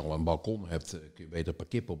beter, als je al een balkon hebt, kun je beter een paar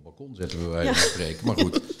kippen op het balkon zetten, bij wijze van spreken. Maar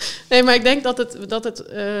goed. Nee, maar ik denk dat het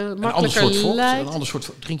makkelijker lijkt. Een ander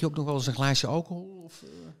soort, drink je ook nog wel eens een glaasje alcohol? Of,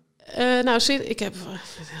 ik heb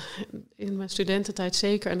in mijn studententijd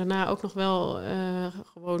zeker en daarna ook nog wel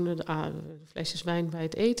gewoon de flesjes wijn bij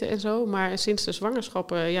het eten en zo. Maar sinds de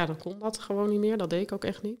zwangerschappen, dan kon dat gewoon niet meer. Dat deed ik ook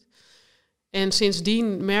echt niet. En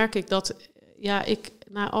sindsdien merk ik dat ik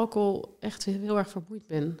na alcohol echt heel erg vermoeid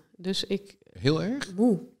ben. Dus ik... Heel erg?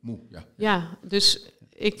 Moe, ja. Ja, dus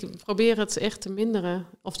ik probeer het echt te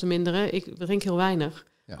minderen. Ik drink heel weinig.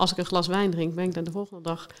 Ja. Als ik een glas wijn drink, ben ik de volgende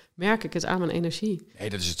dag, merk ik het aan mijn energie. Nee,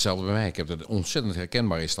 dat is hetzelfde bij mij. Ik heb dat ontzettend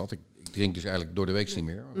herkenbaar is dat. Ik drink dus eigenlijk door de week niet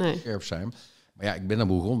meer. Nee. Scherp zijn. Maar ik ben een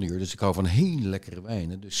Bourgondier, dus ik hou van hele lekkere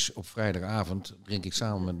wijnen. Dus op vrijdagavond drink ik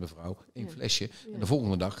samen met mijn vrouw 1 flesje. Ja. En de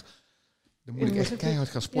volgende dag... Dan moet ik echt keihard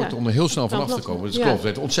gaan sporten om er heel snel vanaf te komen. Dus klopt, het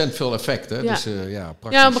heeft ontzettend veel effecten. Ja. Dus,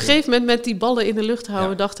 praktisch. Ja, op een gegeven moment met die ballen in de lucht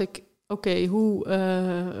houden dacht ik... Oké,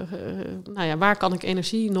 waar kan ik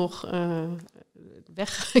energie nog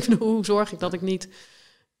weggeven? Hoe zorg ik dat ik niet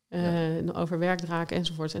overwerkt raak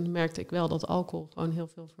enzovoort. En dan merkte ik wel dat alcohol gewoon heel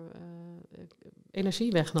veel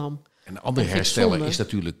energie wegnam. En een ander herstellen is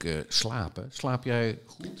natuurlijk slapen. Slaap jij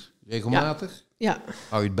goed? Regelmatig? Ja.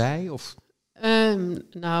 Hou je het bij? Of...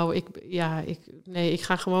 ik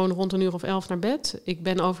ga gewoon rond 11:00 naar bed. Ik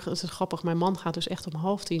ben overigens, het is grappig, mijn man gaat dus echt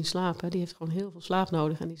om 9:30 slapen. Die heeft gewoon heel veel slaap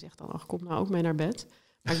nodig. En die zegt dan, kom nou ook mee naar bed.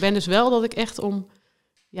 Maar ik ben dus wel dat ik echt om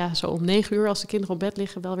 9:00, als de kinderen op bed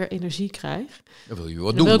liggen, wel weer energie krijg. Dan wil je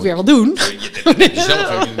wat doen. Dan wil ik weer wat doen. Je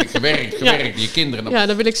zelf hebt gewerkt, je kinderen.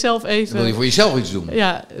 Dan wil ik zelf even... Dan wil je voor jezelf iets doen.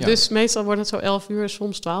 Ja, dus meestal wordt het zo 11:00,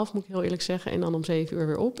 soms 12, moet ik heel eerlijk zeggen. En dan om 7:00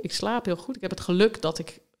 weer op. Ik slaap heel goed. Ik heb het geluk dat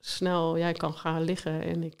ik snel kan gaan liggen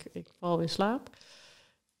en ik val in slaap.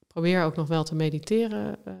 Ik probeer ook nog wel te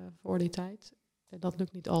mediteren voor die tijd. Dat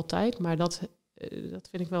lukt niet altijd, maar dat dat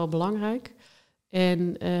vind ik wel belangrijk.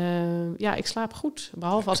 En ik slaap goed.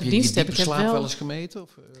 Behalve als ik dienst heb. Heb je slaap wel eens gemeten?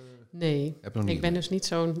 Of, nee, ik ben dus niet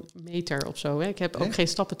zo'n meter of zo. Hè. Ik heb ook geen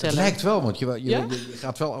stappenteller. Het lijkt wel, want je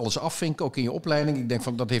gaat wel alles afvinken, ook in je opleiding. Ik denk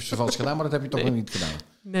van, dat heeft ze vast gedaan, maar dat heb je toch nog niet gedaan.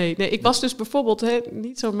 Nee, ik was dus bijvoorbeeld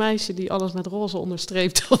niet zo'n meisje die alles met roze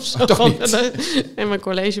onderstreept of zo. En mijn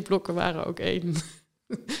collegeblokken waren ook 1.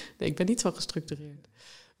 Nee, ik ben niet zo gestructureerd.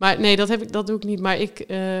 Maar nee, dat doe ik niet. Maar ik...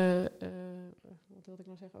 wat wilde ik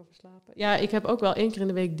nou zeggen over slapen? Ja, ik heb ook wel 1 keer in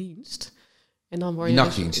de week dienst. En dan word je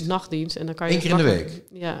nachtdienst. En dan kan je 1 keer in de week?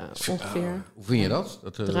 Ja, ongeveer. Hoe vind je dat?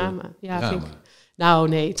 Drama. Ja, drama. vind ik. Nou,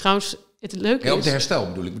 nee. Trouwens, het leuke is... Op de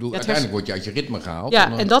herstel bedoel ik. Uiteindelijk word je uit je ritme gehaald.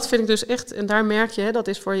 Ja, en dat vind ik dus echt... En daar merk je, dat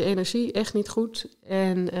is voor je energie echt niet goed.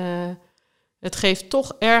 En het geeft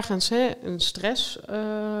toch ergens een stress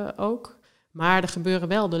ook. Maar er gebeuren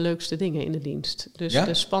wel de leukste dingen in de dienst. Dus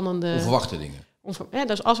de spannende... Onverwachte dingen.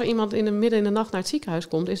 Dus als er iemand midden in de nacht naar het ziekenhuis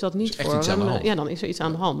komt, is dat niet voor hem. Ja, dan is er iets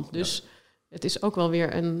aan de hand. Dus het is ook wel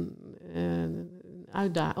weer een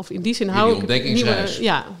uitdaging. Of in die zin hou ik het nieuwe.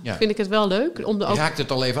 Vind ik het wel leuk. Raakt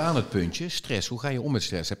het al even aan het puntje? Stress. Hoe ga je om met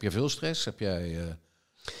stress? Heb je veel stress? Heb jij...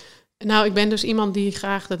 Nou, ik ben dus iemand die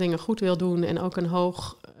graag de dingen goed wil doen en ook een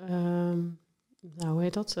hoog, hoe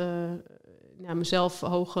heet dat? Mezelf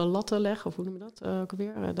hoge latten leg, of hoe noem je dat ook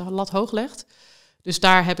alweer? De lat hoog legt. Dus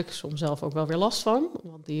daar heb ik soms zelf ook wel weer last van.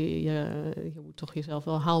 Want je moet toch jezelf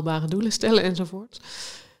wel haalbare doelen stellen enzovoort.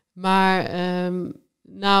 Maar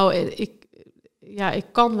ik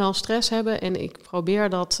kan wel stress hebben en ik probeer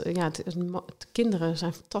dat... kinderen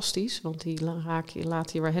zijn fantastisch, want die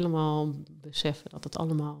laten je weer helemaal beseffen dat het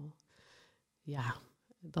allemaal... Ja,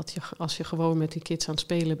 als je gewoon met die kids aan het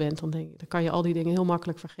spelen bent, dan kan je al die dingen heel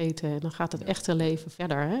makkelijk vergeten. En dan gaat het echte leven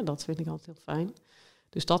verder. Hè? Dat vind ik altijd heel fijn.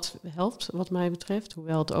 Dus dat helpt wat mij betreft.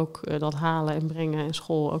 Hoewel het ook dat halen en brengen en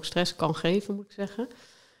school ook stress kan geven, moet ik zeggen.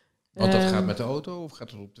 Want dat gaat met de auto of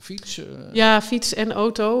gaat het op de fiets? Ja, fiets en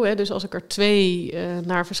auto. Hè. Dus als ik er 2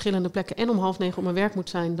 naar verschillende plekken en om 8:30 op mijn werk moet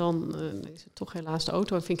zijn, dan is het toch helaas de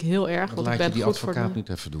auto. Dat vind ik heel erg. Want laat ik ben je die goed advocaat voor niet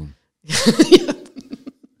even doen?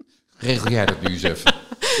 Regel jij dat nu eens even?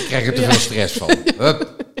 Ik krijg er te veel stress van.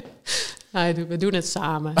 Hup. Nou, we doen het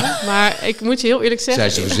samen. Maar ik moet je heel eerlijk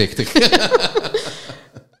zeggen... Zijn ze voorzichtig?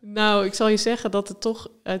 Nou, ik zal je zeggen dat het toch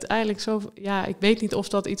uiteindelijk zo... Ja, ik weet niet of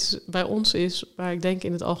dat iets bij ons is, maar ik denk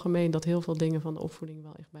in het algemeen dat heel veel dingen van de opvoeding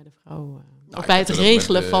wel echt bij de vrouw... of bij het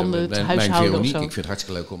regelen van het huishouden of zo. Ik vind het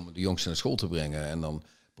hartstikke leuk om de jongste naar school te brengen. En dan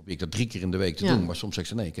probeer ik dat 3 keer in de week te doen. Maar soms zegt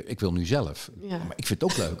ze, nee, ik wil nu zelf. Ja. Maar ik vind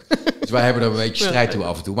het ook leuk. Dus wij hebben er een beetje strijd toe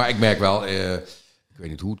af en toe. Maar ik merk wel... ik weet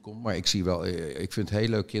niet hoe het komt, maar ik zie wel... ik vind het heel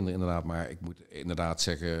leuk, kinderen inderdaad. Maar ik moet inderdaad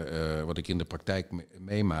zeggen, wat ik in de praktijk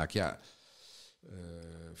meemaak...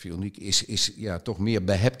 Veronique is toch meer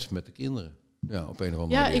behept met de kinderen. Ja, op een of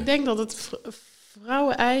andere manier. Ik denk dat het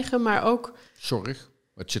vrouwen eigen, maar ook... Zorg,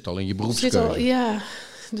 het zit al in je beroepskeuze.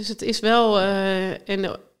 Dus het is wel...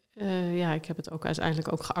 ik heb het ook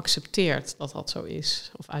uiteindelijk ook geaccepteerd dat dat zo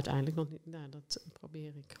is. Of uiteindelijk nog niet. Nou, dat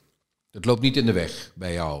probeer ik. Het loopt niet in de weg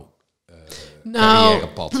bij jou?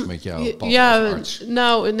 Carrièrepad met jouw pad als arts?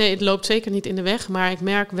 Nou, nee, het loopt zeker niet in de weg, maar ik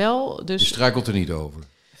merk wel... Dus... Je struikelt er niet over?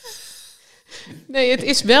 Nee, het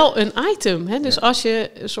is wel een item. Hè? Dus als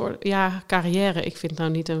je een soort carrière... Ik vind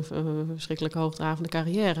nou niet een verschrikkelijk hoogdravende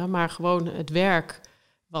carrière, maar gewoon het werk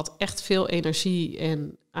wat echt veel energie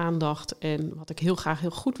en aandacht en wat ik heel graag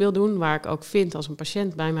heel goed wil doen, waar ik ook vind als een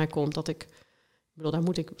patiënt bij mij komt dat ik bedoel, daar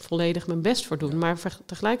moet ik volledig mijn best voor doen. Ja. Maar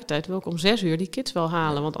tegelijkertijd wil ik om 6 uur die kids wel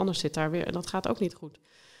halen, want anders zit daar weer... En dat gaat ook niet goed.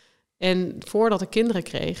 En voordat ik kinderen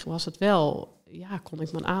kreeg, was het wel... kon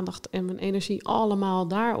ik mijn aandacht en mijn energie allemaal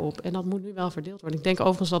daarop. En dat moet nu wel verdeeld worden. Ik denk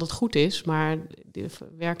overigens dat het goed is, maar de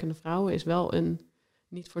werkende vrouwen is wel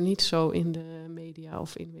niet voor niets zo in de media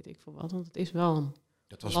of in weet ik veel wat. Want het is wel een...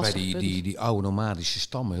 Dat was bij die oude nomadische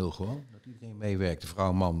stammen heel gewoon. Dat iedereen meewerkte, vrouw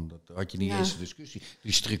en man. Dat had je niet eens een discussie.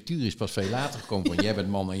 Die structuur is pas veel later gekomen. Want jij bent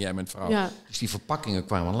man en jij bent vrouw. Ja. Dus die verpakkingen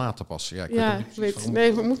kwamen later pas.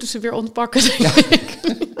 We moeten ze weer ontpakken, denk ik.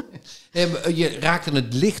 Je raakte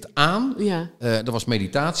het licht aan. Ja. Dat was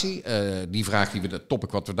meditatie. Die vraag het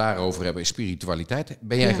topic wat we daarover hebben is spiritualiteit.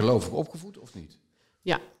 Ben jij gelovig opgevoed of niet?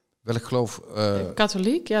 Ja. Welk geloof?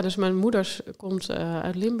 Katholiek, ja. Dus mijn moeder komt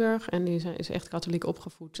uit Limburg en die is echt katholiek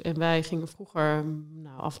opgevoed. En wij gingen vroeger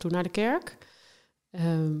af en toe naar de kerk.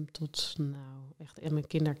 Tot echt in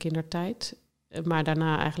mijn kindertijd. Maar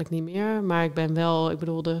daarna eigenlijk niet meer. Maar ik ben wel,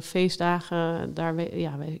 de feestdagen,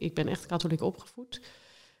 ik ben echt katholiek opgevoed.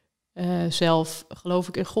 Zelf geloof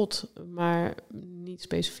ik in God, maar niet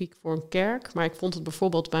specifiek voor een kerk. Maar ik vond het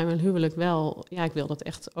bijvoorbeeld bij mijn huwelijk wel... ik wil dat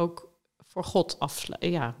echt ook voor God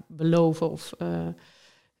beloven.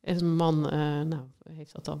 En mijn man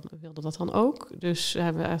wilde dat dan ook. Dus we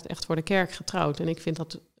hebben echt voor de kerk getrouwd. En ik vind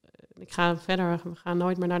dat... Ik ga verder, we gaan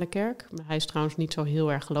nooit meer naar de kerk. Maar hij is trouwens niet zo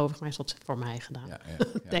heel erg gelovig, maar hij heeft dat voor mij gedaan,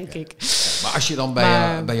 denk ik. Ja, maar als je dan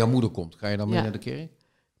bij jouw moeder komt, ga je dan mee naar de kerk?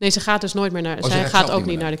 Nee, ze gaat dus nooit meer naar... zij gaat ook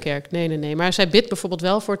niet naar de kerk. Nee. Maar zij bidt bijvoorbeeld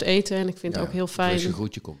wel voor het eten. En ik vind het ook heel fijn. Dus je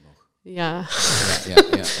groetje komt nog. Ja.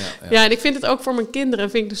 Ja, en ik vind het ook voor mijn kinderen.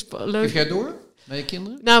 Vind ik dus leuk. Geef jij door naar je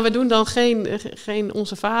kinderen? Nou, we doen dan geen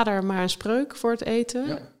Onze Vader, maar een spreuk voor het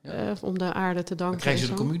eten. Om de aarde te danken. Krijgen ze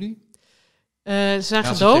de communie? Ze zijn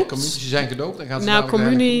gedoopt. Ze zijn gedoopt. Dan gaan ze nou,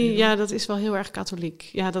 communie, ja, dat is wel heel erg katholiek.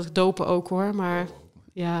 Ja, dat dopen ook hoor, maar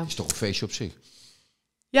ja. Het is toch een feestje op zich?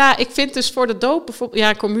 Ja, ik vind dus voor de doop bijvoorbeeld...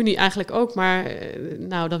 Ja, communie eigenlijk ook, maar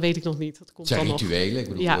dat weet ik nog niet. Dat komt het zijn dan rituelen.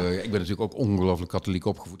 Nog. Ik bedoel, ik ben natuurlijk ook ongelooflijk katholiek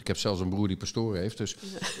opgevoed. Ik heb zelfs een broer die pastoor heeft.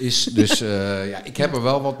 Dus ik heb er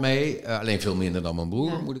wel wat mee. Alleen veel minder dan mijn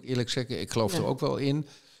broer, moet ik eerlijk zeggen. Ik geloof er ook wel in.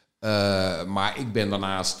 Maar ik ben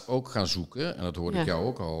daarnaast ook gaan zoeken, en dat hoorde ik jou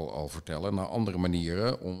ook al vertellen, naar andere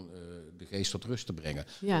manieren om de geest tot rust te brengen.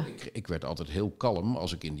 Ja. Ik werd altijd heel kalm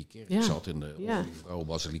als ik in die kerk zat, in de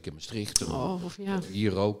Vrouwenbasiliek in Maastricht.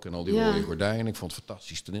 Hier ook, en al die rode gordijnen. Ik vond het een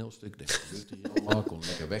fantastisch toneelstuk. Dat gebeurt hier allemaal. Ik kon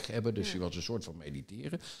lekker weg hebben, dus je was een soort van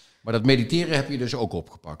mediteren. Maar dat mediteren heb je dus ook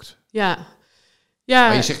opgepakt. Ja.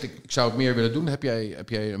 Maar je zegt, ik zou het meer willen doen. Heb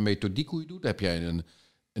jij een methodiek hoe je het doet? Heb jij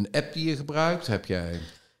een app die je gebruikt? Heb jij...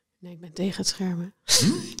 Nee, ik ben tegen het scherm.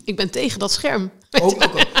 Ik ben tegen dat scherm. Ook.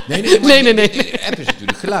 Nee. De app is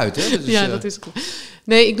natuurlijk geluid, hè? Dus, dat is goed.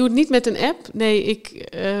 Nee, ik doe het niet met een app. Nee,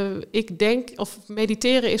 ik denk... Of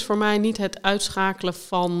mediteren is voor mij niet het uitschakelen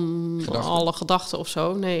van alle gedachten of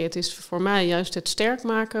zo. Nee, het is voor mij juist het sterk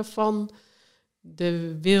maken van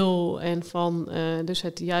de wil. En van dus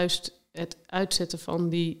het uitzetten van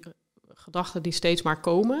die... gedachten die steeds maar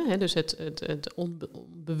komen. Hè, dus het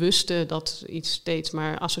onbewuste, dat iets steeds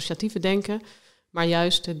maar associatieve denken. Maar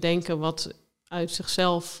juist het denken wat uit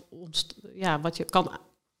zichzelf, wat je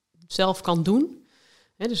zelf kan doen.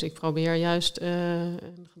 Hè, dus ik probeer juist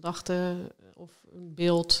een gedachte of een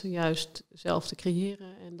beeld juist zelf te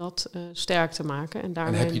creëren en dat sterk te maken.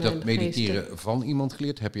 En heb je dat mediteren van iemand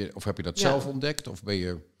geleerd? Heb je dat zelf ontdekt? Of ben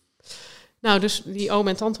je... Nou, dus die oom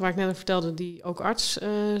en tante waar ik net over vertelde, die ook arts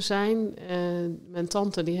zijn. Mijn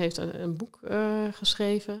tante die heeft een boek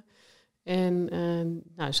geschreven. En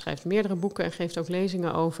ze schrijft meerdere boeken en geeft ook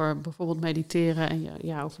lezingen over bijvoorbeeld mediteren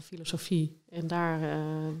en over filosofie. En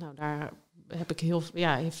daar heb ik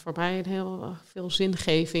heeft voor mij een heel veel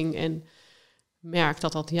zingeving. En merk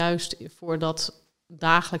dat juist voor dat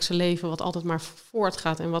dagelijkse leven wat altijd maar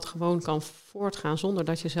voortgaat en wat gewoon kan voortgaan zonder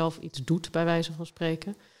dat je zelf iets doet, bij wijze van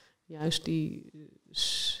spreken. Juist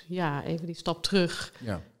even die stap terug.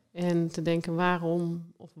 Ja. En te denken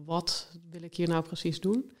waarom of wat wil ik hier nou precies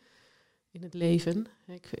doen in het leven.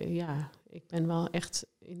 Ik ben wel echt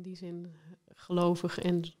in die zin gelovig.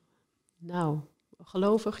 En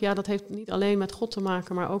gelovig, dat heeft niet alleen met God te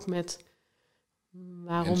maken, maar ook met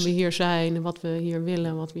waarom we hier zijn en wat we hier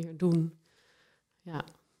willen, wat we hier doen. Ja.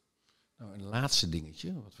 Nou, een laatste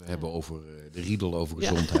dingetje, wat we hebben over de riedel over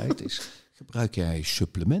gezondheid, is... Gebruik jij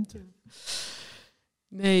supplementen?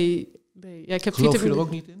 Nee. Ja, geloof je er ook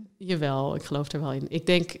niet in? Jawel, ik geloof er wel in. Ik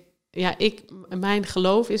denk, mijn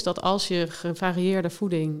geloof is dat als je gevarieerde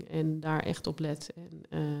voeding en daar echt op let en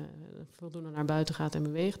voldoende naar buiten gaat en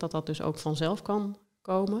beweegt, dat dus ook vanzelf kan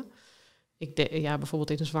komen. Bijvoorbeeld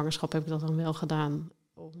in de zwangerschap heb ik dat dan wel gedaan,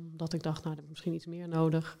 omdat ik dacht, ik heb misschien iets meer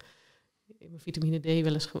nodig. In mijn vitamine D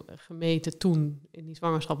wel eens gemeten toen. In die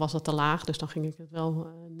zwangerschap was dat te laag, dus dan ging ik het wel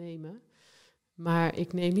nemen. Maar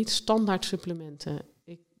ik neem niet standaard supplementen.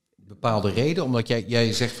 Bepaalde reden? Omdat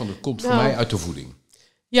jij zegt van het komt voor mij uit de voeding.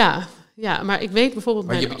 Ja, maar ik weet bijvoorbeeld...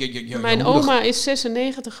 Mijn oma is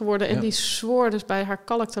 96 geworden en die zwoer dus bij haar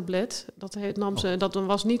kalktablet. Dat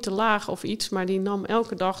was niet te laag of iets, maar die nam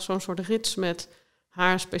elke dag zo'n soort rits met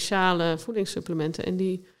haar speciale voedingssupplementen. En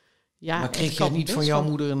die... Ja, maar kreeg jij niet van jouw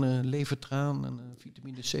moeder een levertraan, een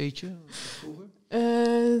vitamine C'tje?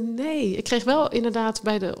 Nee, ik kreeg wel inderdaad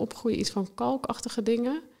bij de opgroei iets van kalkachtige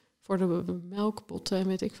dingen. Voor de melkpotten en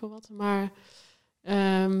weet ik veel wat. Maar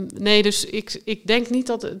nee, dus ik denk niet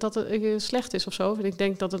dat het slecht is of zo. Ik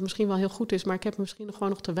denk dat het misschien wel heel goed is, maar ik heb misschien gewoon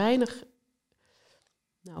nog te weinig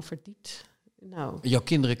verdiept. Jouw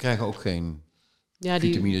kinderen krijgen ook geen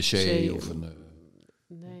vitamine C of een...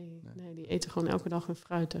 Nee, die eten gewoon elke dag hun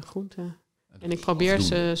fruit en groenten. En ik probeer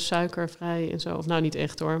ze suikervrij en zo. Of niet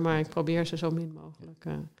echt hoor, maar ik probeer ze zo min mogelijk.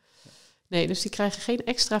 Nee, dus die krijgen geen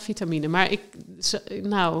extra vitamine. Maar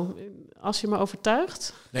als je me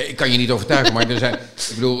overtuigt... Nee, ik kan je niet overtuigen, maar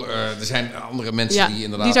er zijn andere mensen die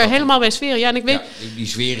inderdaad... Die daar helemaal bij zweren. Ja, en ik weet... Ja, die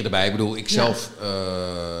zweren erbij. Ik bedoel, ik zelf...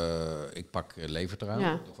 ik pak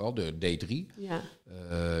levertraan, toch wel, de D3,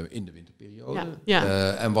 in de winterperiode. Ja.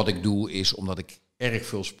 Ja. En wat ik doe is, omdat ik erg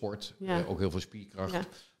veel sport, ook heel veel spierkracht... Ja.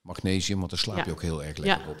 Magnesium, want daar slaap je ook heel erg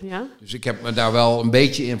lekker op. Ja. Dus ik heb me daar wel een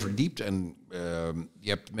beetje in verdiept. En je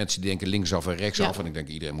hebt mensen die denken linksaf en rechtsaf. En ik denk,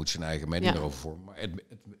 iedereen moet zijn eigen mening erover vormen. Maar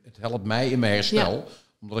het helpt mij in mijn herstel,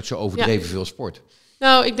 omdat ik zo overdreven veel sport.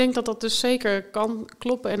 Nou, ik denk dat dat dus zeker kan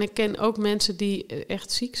kloppen. En ik ken ook mensen die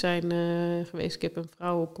echt ziek zijn geweest. Ik heb een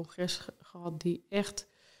vrouw op congres gehad die echt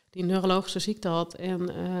die neurologische ziekte had. En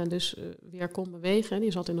dus weer kon bewegen.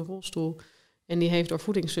 Die zat in een rolstoel. En die heeft door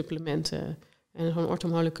voedingssupplementen... En zo'n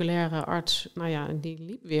orthomoleculaire arts, die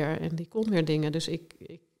liep weer en die kon weer dingen. Dus ik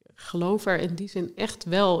geloof er in die zin echt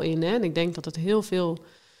wel in. Hè? En ik denk dat het heel veel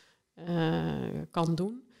kan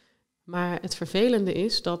doen. Maar het vervelende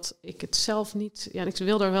is dat ik het zelf niet... Ja, ik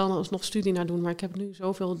wil er wel nog studie naar doen, maar ik heb nu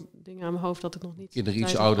zoveel dingen aan mijn hoofd dat ik nog niet... Kinderen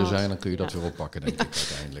iets ouder zijn, dan kun je dat weer oppakken, denk ik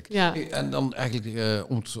uiteindelijk. Ja. En dan eigenlijk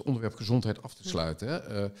om het onderwerp gezondheid af te sluiten.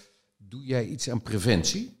 Hè, doe jij iets aan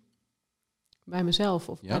preventie? Bij mezelf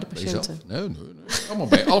of bij de patiënten? Nee.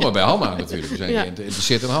 Allemaal bij Hannah natuurlijk. We zijn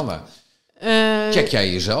geïnteresseerd in Hannah. Check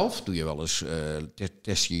jij jezelf? Doe je wel eens,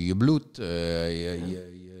 test je bloed,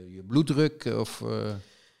 je bloeddruk? Of,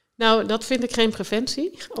 Nou, dat vind ik geen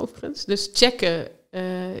preventie, overigens. Dus checken,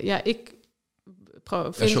 ik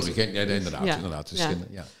vind... inderdaad.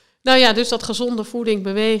 Nou ja, dus dat gezonde voeding,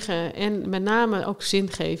 bewegen en met name ook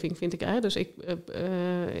zingeving vind ik. Dus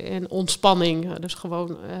en ontspanning, dus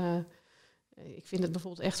gewoon... Ik vind het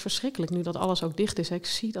bijvoorbeeld echt verschrikkelijk nu dat alles ook dicht is. Ik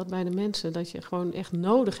zie dat bij de mensen, dat je gewoon echt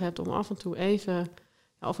nodig hebt om af en toe even...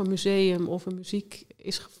 of een museum of een muziek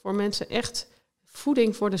is voor mensen echt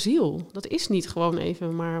voeding voor de ziel. Dat is niet gewoon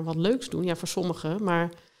even maar wat leuks doen. Ja, voor sommigen, maar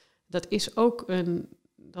dat is ook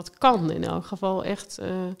dat kan in elk geval echt...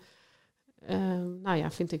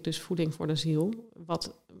 vind ik dus voeding voor de ziel.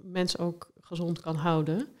 Wat mensen ook gezond kan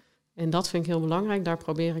houden. En dat vind ik heel belangrijk. Daar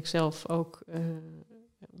probeer ik zelf ook...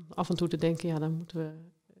 af en toe te denken, dan moeten we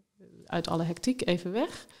uit alle hectiek even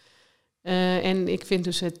weg. En ik vind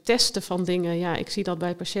dus het testen van dingen, ik zie dat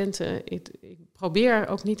bij patiënten. Ik probeer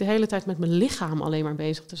ook niet de hele tijd met mijn lichaam alleen maar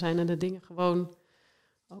bezig te zijn en de dingen gewoon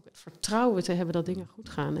ook het vertrouwen te hebben dat dingen goed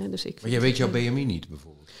gaan. Hè. Dus maar jij weet jouw BMI niet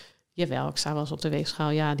bijvoorbeeld? Jawel, ik sta wel eens op de weegschaal.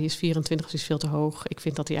 Ja, die is 24, dus die is veel te hoog. Ik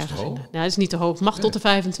vind dat die ergens... Nou, dat is niet te hoog. Mag tot de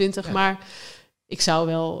 25, maar ik zou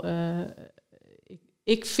wel...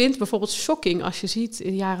 Ik vind bijvoorbeeld shocking als je ziet in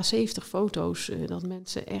de jaren 70 foto's... dat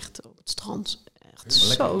mensen echt op het strand echt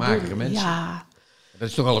zo magere mensen. Ja. Dat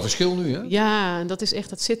is toch al een verschil nu, hè? Ja, dat is echt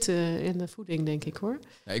het zitten in de voeding, denk ik, hoor.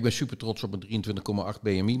 Ja, ik ben super trots op mijn 23,8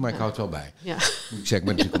 BMI, maar ik hou het wel bij. Ja. Ik zeg, ik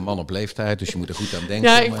ben natuurlijk een man op leeftijd, dus je moet er goed aan denken.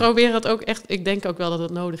 Ja, ik probeer het ook echt... Ik denk ook wel dat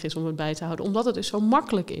het nodig is om het bij te houden. Omdat het dus zo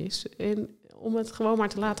makkelijk is. En om het gewoon maar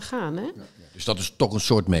te laten gaan, hè? Ja. Dus dat is toch een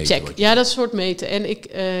soort meten? Check. Ja, dat is een soort meten. En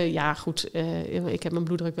ik heb mijn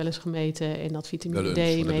bloeddruk wel eens gemeten. En dat vitamine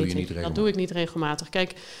D meten. Dat doe ik niet regelmatig.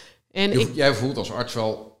 Kijk, jij voelt als arts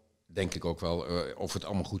wel, denk ik ook wel, of het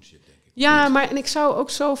allemaal goed zit, denk ik. Ja, en ik zou ook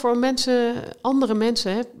zo voor andere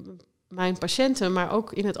mensen, mijn patiënten, maar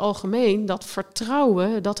ook in het algemeen, dat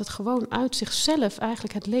vertrouwen dat het gewoon uit zichzelf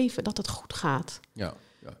eigenlijk het leven, dat het goed gaat. Ja.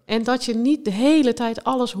 Ja. En dat je niet de hele tijd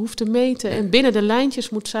alles hoeft te meten en binnen de lijntjes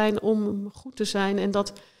moet zijn om goed te zijn. En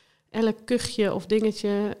dat elk kuchje of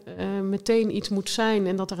dingetje meteen iets moet zijn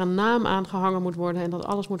en dat er een naam aan gehangen moet worden en dat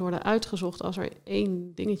alles moet worden uitgezocht als er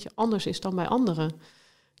één dingetje anders is dan bij anderen.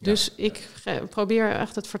 Dus ik probeer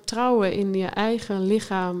echt het vertrouwen in je eigen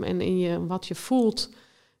lichaam en in wat je voelt.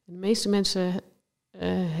 De meeste mensen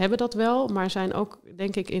hebben dat wel, maar zijn ook,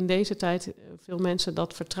 denk ik, in deze tijd veel mensen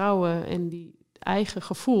dat vertrouwen en die eigen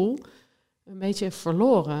gevoel een beetje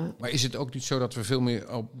verloren. Maar is het ook niet zo dat we veel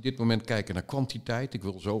meer op dit moment kijken naar kwantiteit? Ik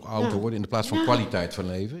wil zo oud worden in de plaats van kwaliteit van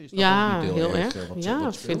leven. Is dat ook niet heel erg?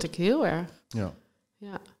 Dat vind ik heel erg.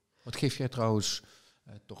 Ja. Wat geef jij trouwens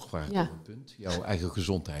toch waar op een punt? Jouw eigen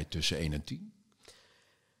gezondheid tussen 1 en 10?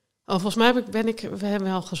 Oh, volgens mij we hebben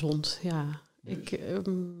wel gezond, ja. Dus? 8,5.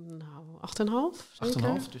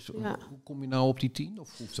 8,5? Dus hoe kom je nou op die 10?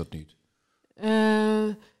 Of hoeft dat niet?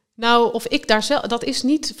 Of ik daar zelf... Dat is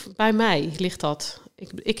niet bij mij, ligt dat.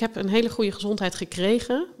 Ik heb een hele goede gezondheid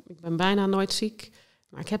gekregen. Ik ben bijna nooit ziek.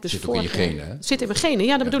 Maar ik heb dus zit ook in je genen, hè? Zit in mijn genen,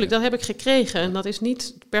 ja, dat bedoel ik. Dat heb ik gekregen. En dat is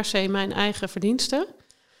niet per se mijn eigen verdienste.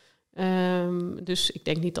 Dus ik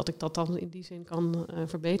denk niet dat ik dat dan in die zin kan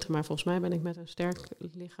verbeteren. Maar volgens mij ben ik met een sterk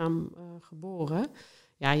lichaam geboren.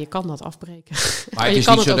 je kan dat afbreken. Maar het is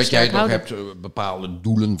niet zo dat jij nog hebt bepaalde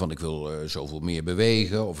doelen van ik wil zoveel meer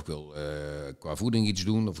bewegen, of ik wil qua voeding iets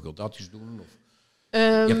doen, of ik wil dat iets doen. Of, je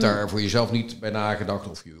hebt daar voor jezelf niet bij nagedacht,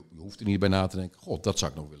 of je hoeft er niet bij na te denken. God, dat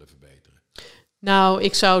zou ik nog willen verbeteren. Nou,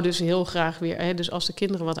 ik zou dus heel graag weer, dus als de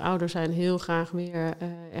kinderen wat ouder zijn, heel graag weer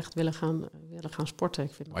echt willen gaan sporten.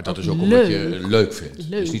 Ik vind maar dat is ook omdat je leuk vindt.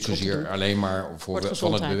 Dus niet zozeer alleen maar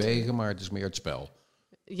van het bewegen, maar het is meer het spel.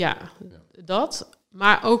 Ja, dat.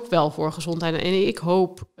 Maar ook wel voor gezondheid. En ik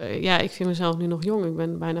hoop, ik vind mezelf nu nog jong, ik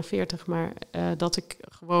ben bijna 40, maar dat ik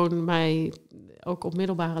gewoon mij ook op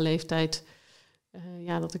middelbare leeftijd,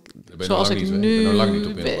 dat ik zoals ik nu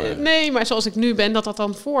ben, nee, maar zoals ik nu ben, dat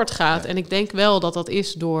dan voortgaat. Ja. En ik denk wel dat dat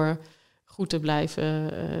is door goed te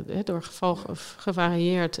blijven, door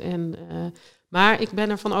gevarieerd. Maar ik ben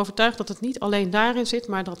ervan overtuigd dat het niet alleen daarin zit,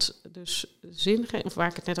 maar dat dus of waar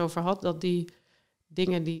ik het net over had, dat die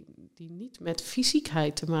dingen die niet met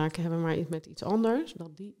fysiekheid te maken hebben, maar met iets anders,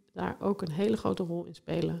 dat die daar ook een hele grote rol in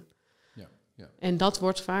spelen. Ja. En dat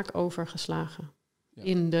wordt vaak overgeslagen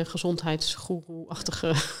in de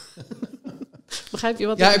gezondheidsgoeroe-achtige... Begrijp je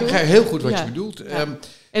wat ik bedoel? Ja, ik begrijp heel goed wat je bedoelt. Ja.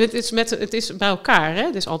 En het is bij elkaar, hè?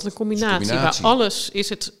 Het is altijd een combinatie. Bij alles is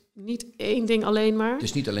het niet één ding alleen maar. Het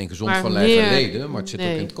is niet alleen gezond van lijf en leden, maar het zit ook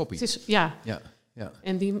in het koppie. Het is, ja.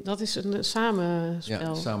 En dat is een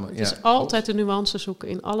samenspel. Het is altijd de nuance zoeken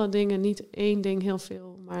in alle dingen. Niet één ding heel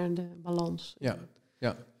veel, maar de balans. Ja.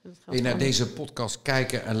 Naar deze podcast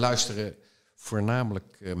kijken en luisteren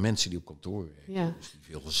voornamelijk mensen die op kantoor werken. Dus die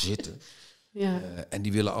veel zitten. En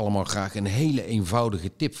die willen allemaal graag een hele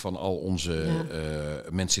eenvoudige tip van al onze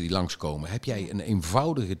mensen die langskomen. Heb jij een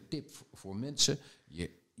eenvoudige tip voor mensen?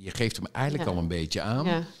 Je geeft hem eigenlijk al een beetje aan.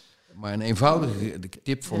 Ja. Maar een eenvoudige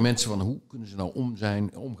tip voor mensen van hoe kunnen ze nou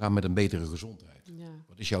omgaan met een betere gezondheid? Ja.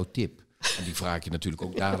 Wat is jouw tip? En die vraag je natuurlijk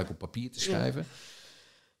ook dadelijk op papier te schrijven.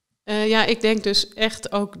 Ik denk dus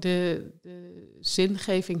echt ook de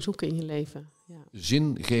zingeving zoeken in je leven. Ja.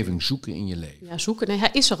 Zingeving zoeken in je leven. Ja, zoeken. Nee, hij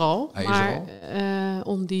is er al.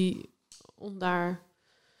 Om daar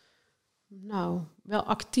wel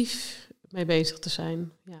actief mee bezig te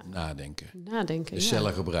zijn. Ja. Nadenken. De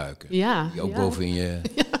cellen gebruiken. Die ook boven in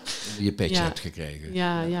je petje hebt gekregen.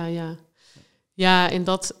 Ja, en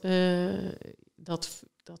dat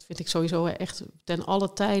vind ik sowieso echt ten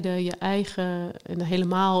alle tijden je eigen, en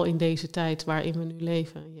helemaal in deze tijd waarin we nu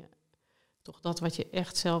leven. Toch dat wat je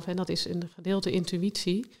echt zelf, en dat is een gedeelte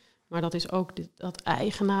intuïtie, maar dat is ook dat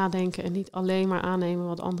eigen nadenken en niet alleen maar aannemen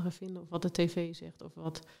wat anderen vinden of wat de tv zegt of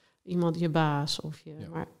wat iemand je baas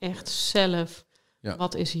maar echt zelf. Ja.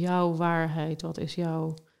 Wat is jouw waarheid? Wat is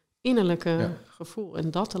jouw innerlijke gevoel?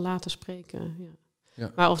 En dat te laten spreken.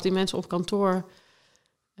 Ja. Maar of die mensen op kantoor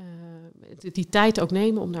die tijd ook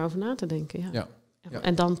nemen om daarover na te denken. Ja.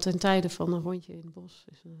 En dan ten tijde van een rondje in het bos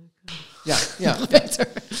is natuurlijk beter.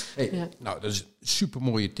 Nou, dat is een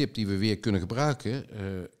supermooie tip die we weer kunnen gebruiken.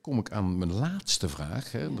 Kom ik aan mijn laatste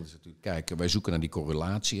vraag. Hè? Dat is natuurlijk kijken, wij zoeken naar die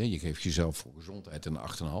correlatie. Hè? Je geeft jezelf voor gezondheid een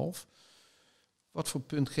 8,5. Wat voor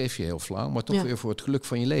punt geef je heel flauw, maar toch weer voor het geluk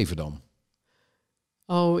van je leven dan?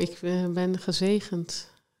 Oh, ik ben gezegend,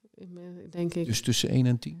 denk ik. Dus tussen 1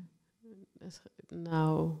 en 10?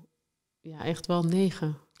 Nou, echt wel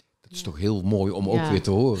 9. Dat is toch heel mooi om ook weer te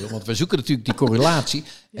horen. Want we zoeken natuurlijk die correlatie.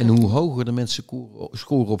 En hoe hoger de mensen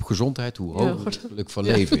scoren op gezondheid, hoe hoger het geluk van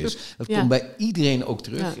leven is. Dat komt bij iedereen ook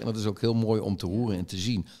terug. En dat is ook heel mooi om te horen en te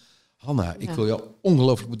zien. Hannah, ik wil jou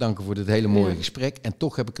ongelooflijk bedanken voor dit hele mooie gesprek. En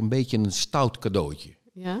toch heb ik een beetje een stout cadeautje.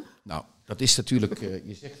 Ja? Nou, dat is natuurlijk,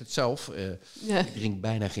 je zegt het zelf, ik drink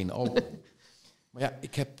bijna geen alcohol. Maar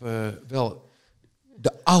ik heb wel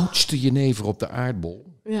de oudste jenever op de aardbol.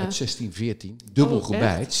 Uit 1614, dubbel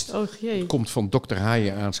gebijtst. Het komt van Dr.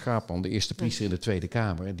 Eduard Schaepman, de eerste priester in de Tweede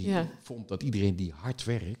Kamer. En die vond dat iedereen die hard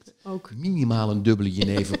werkt, minimaal een dubbele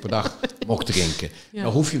jenever per dag mocht drinken.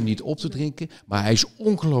 Nou hoef je hem niet op te drinken, maar hij is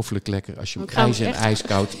ongelooflijk lekker als je hem ijs en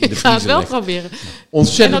ijskoud in de vriezer legt. Ik ga het wel proberen.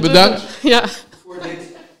 Ontzettend bedankt voor dit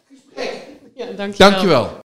gesprek. Dankjewel.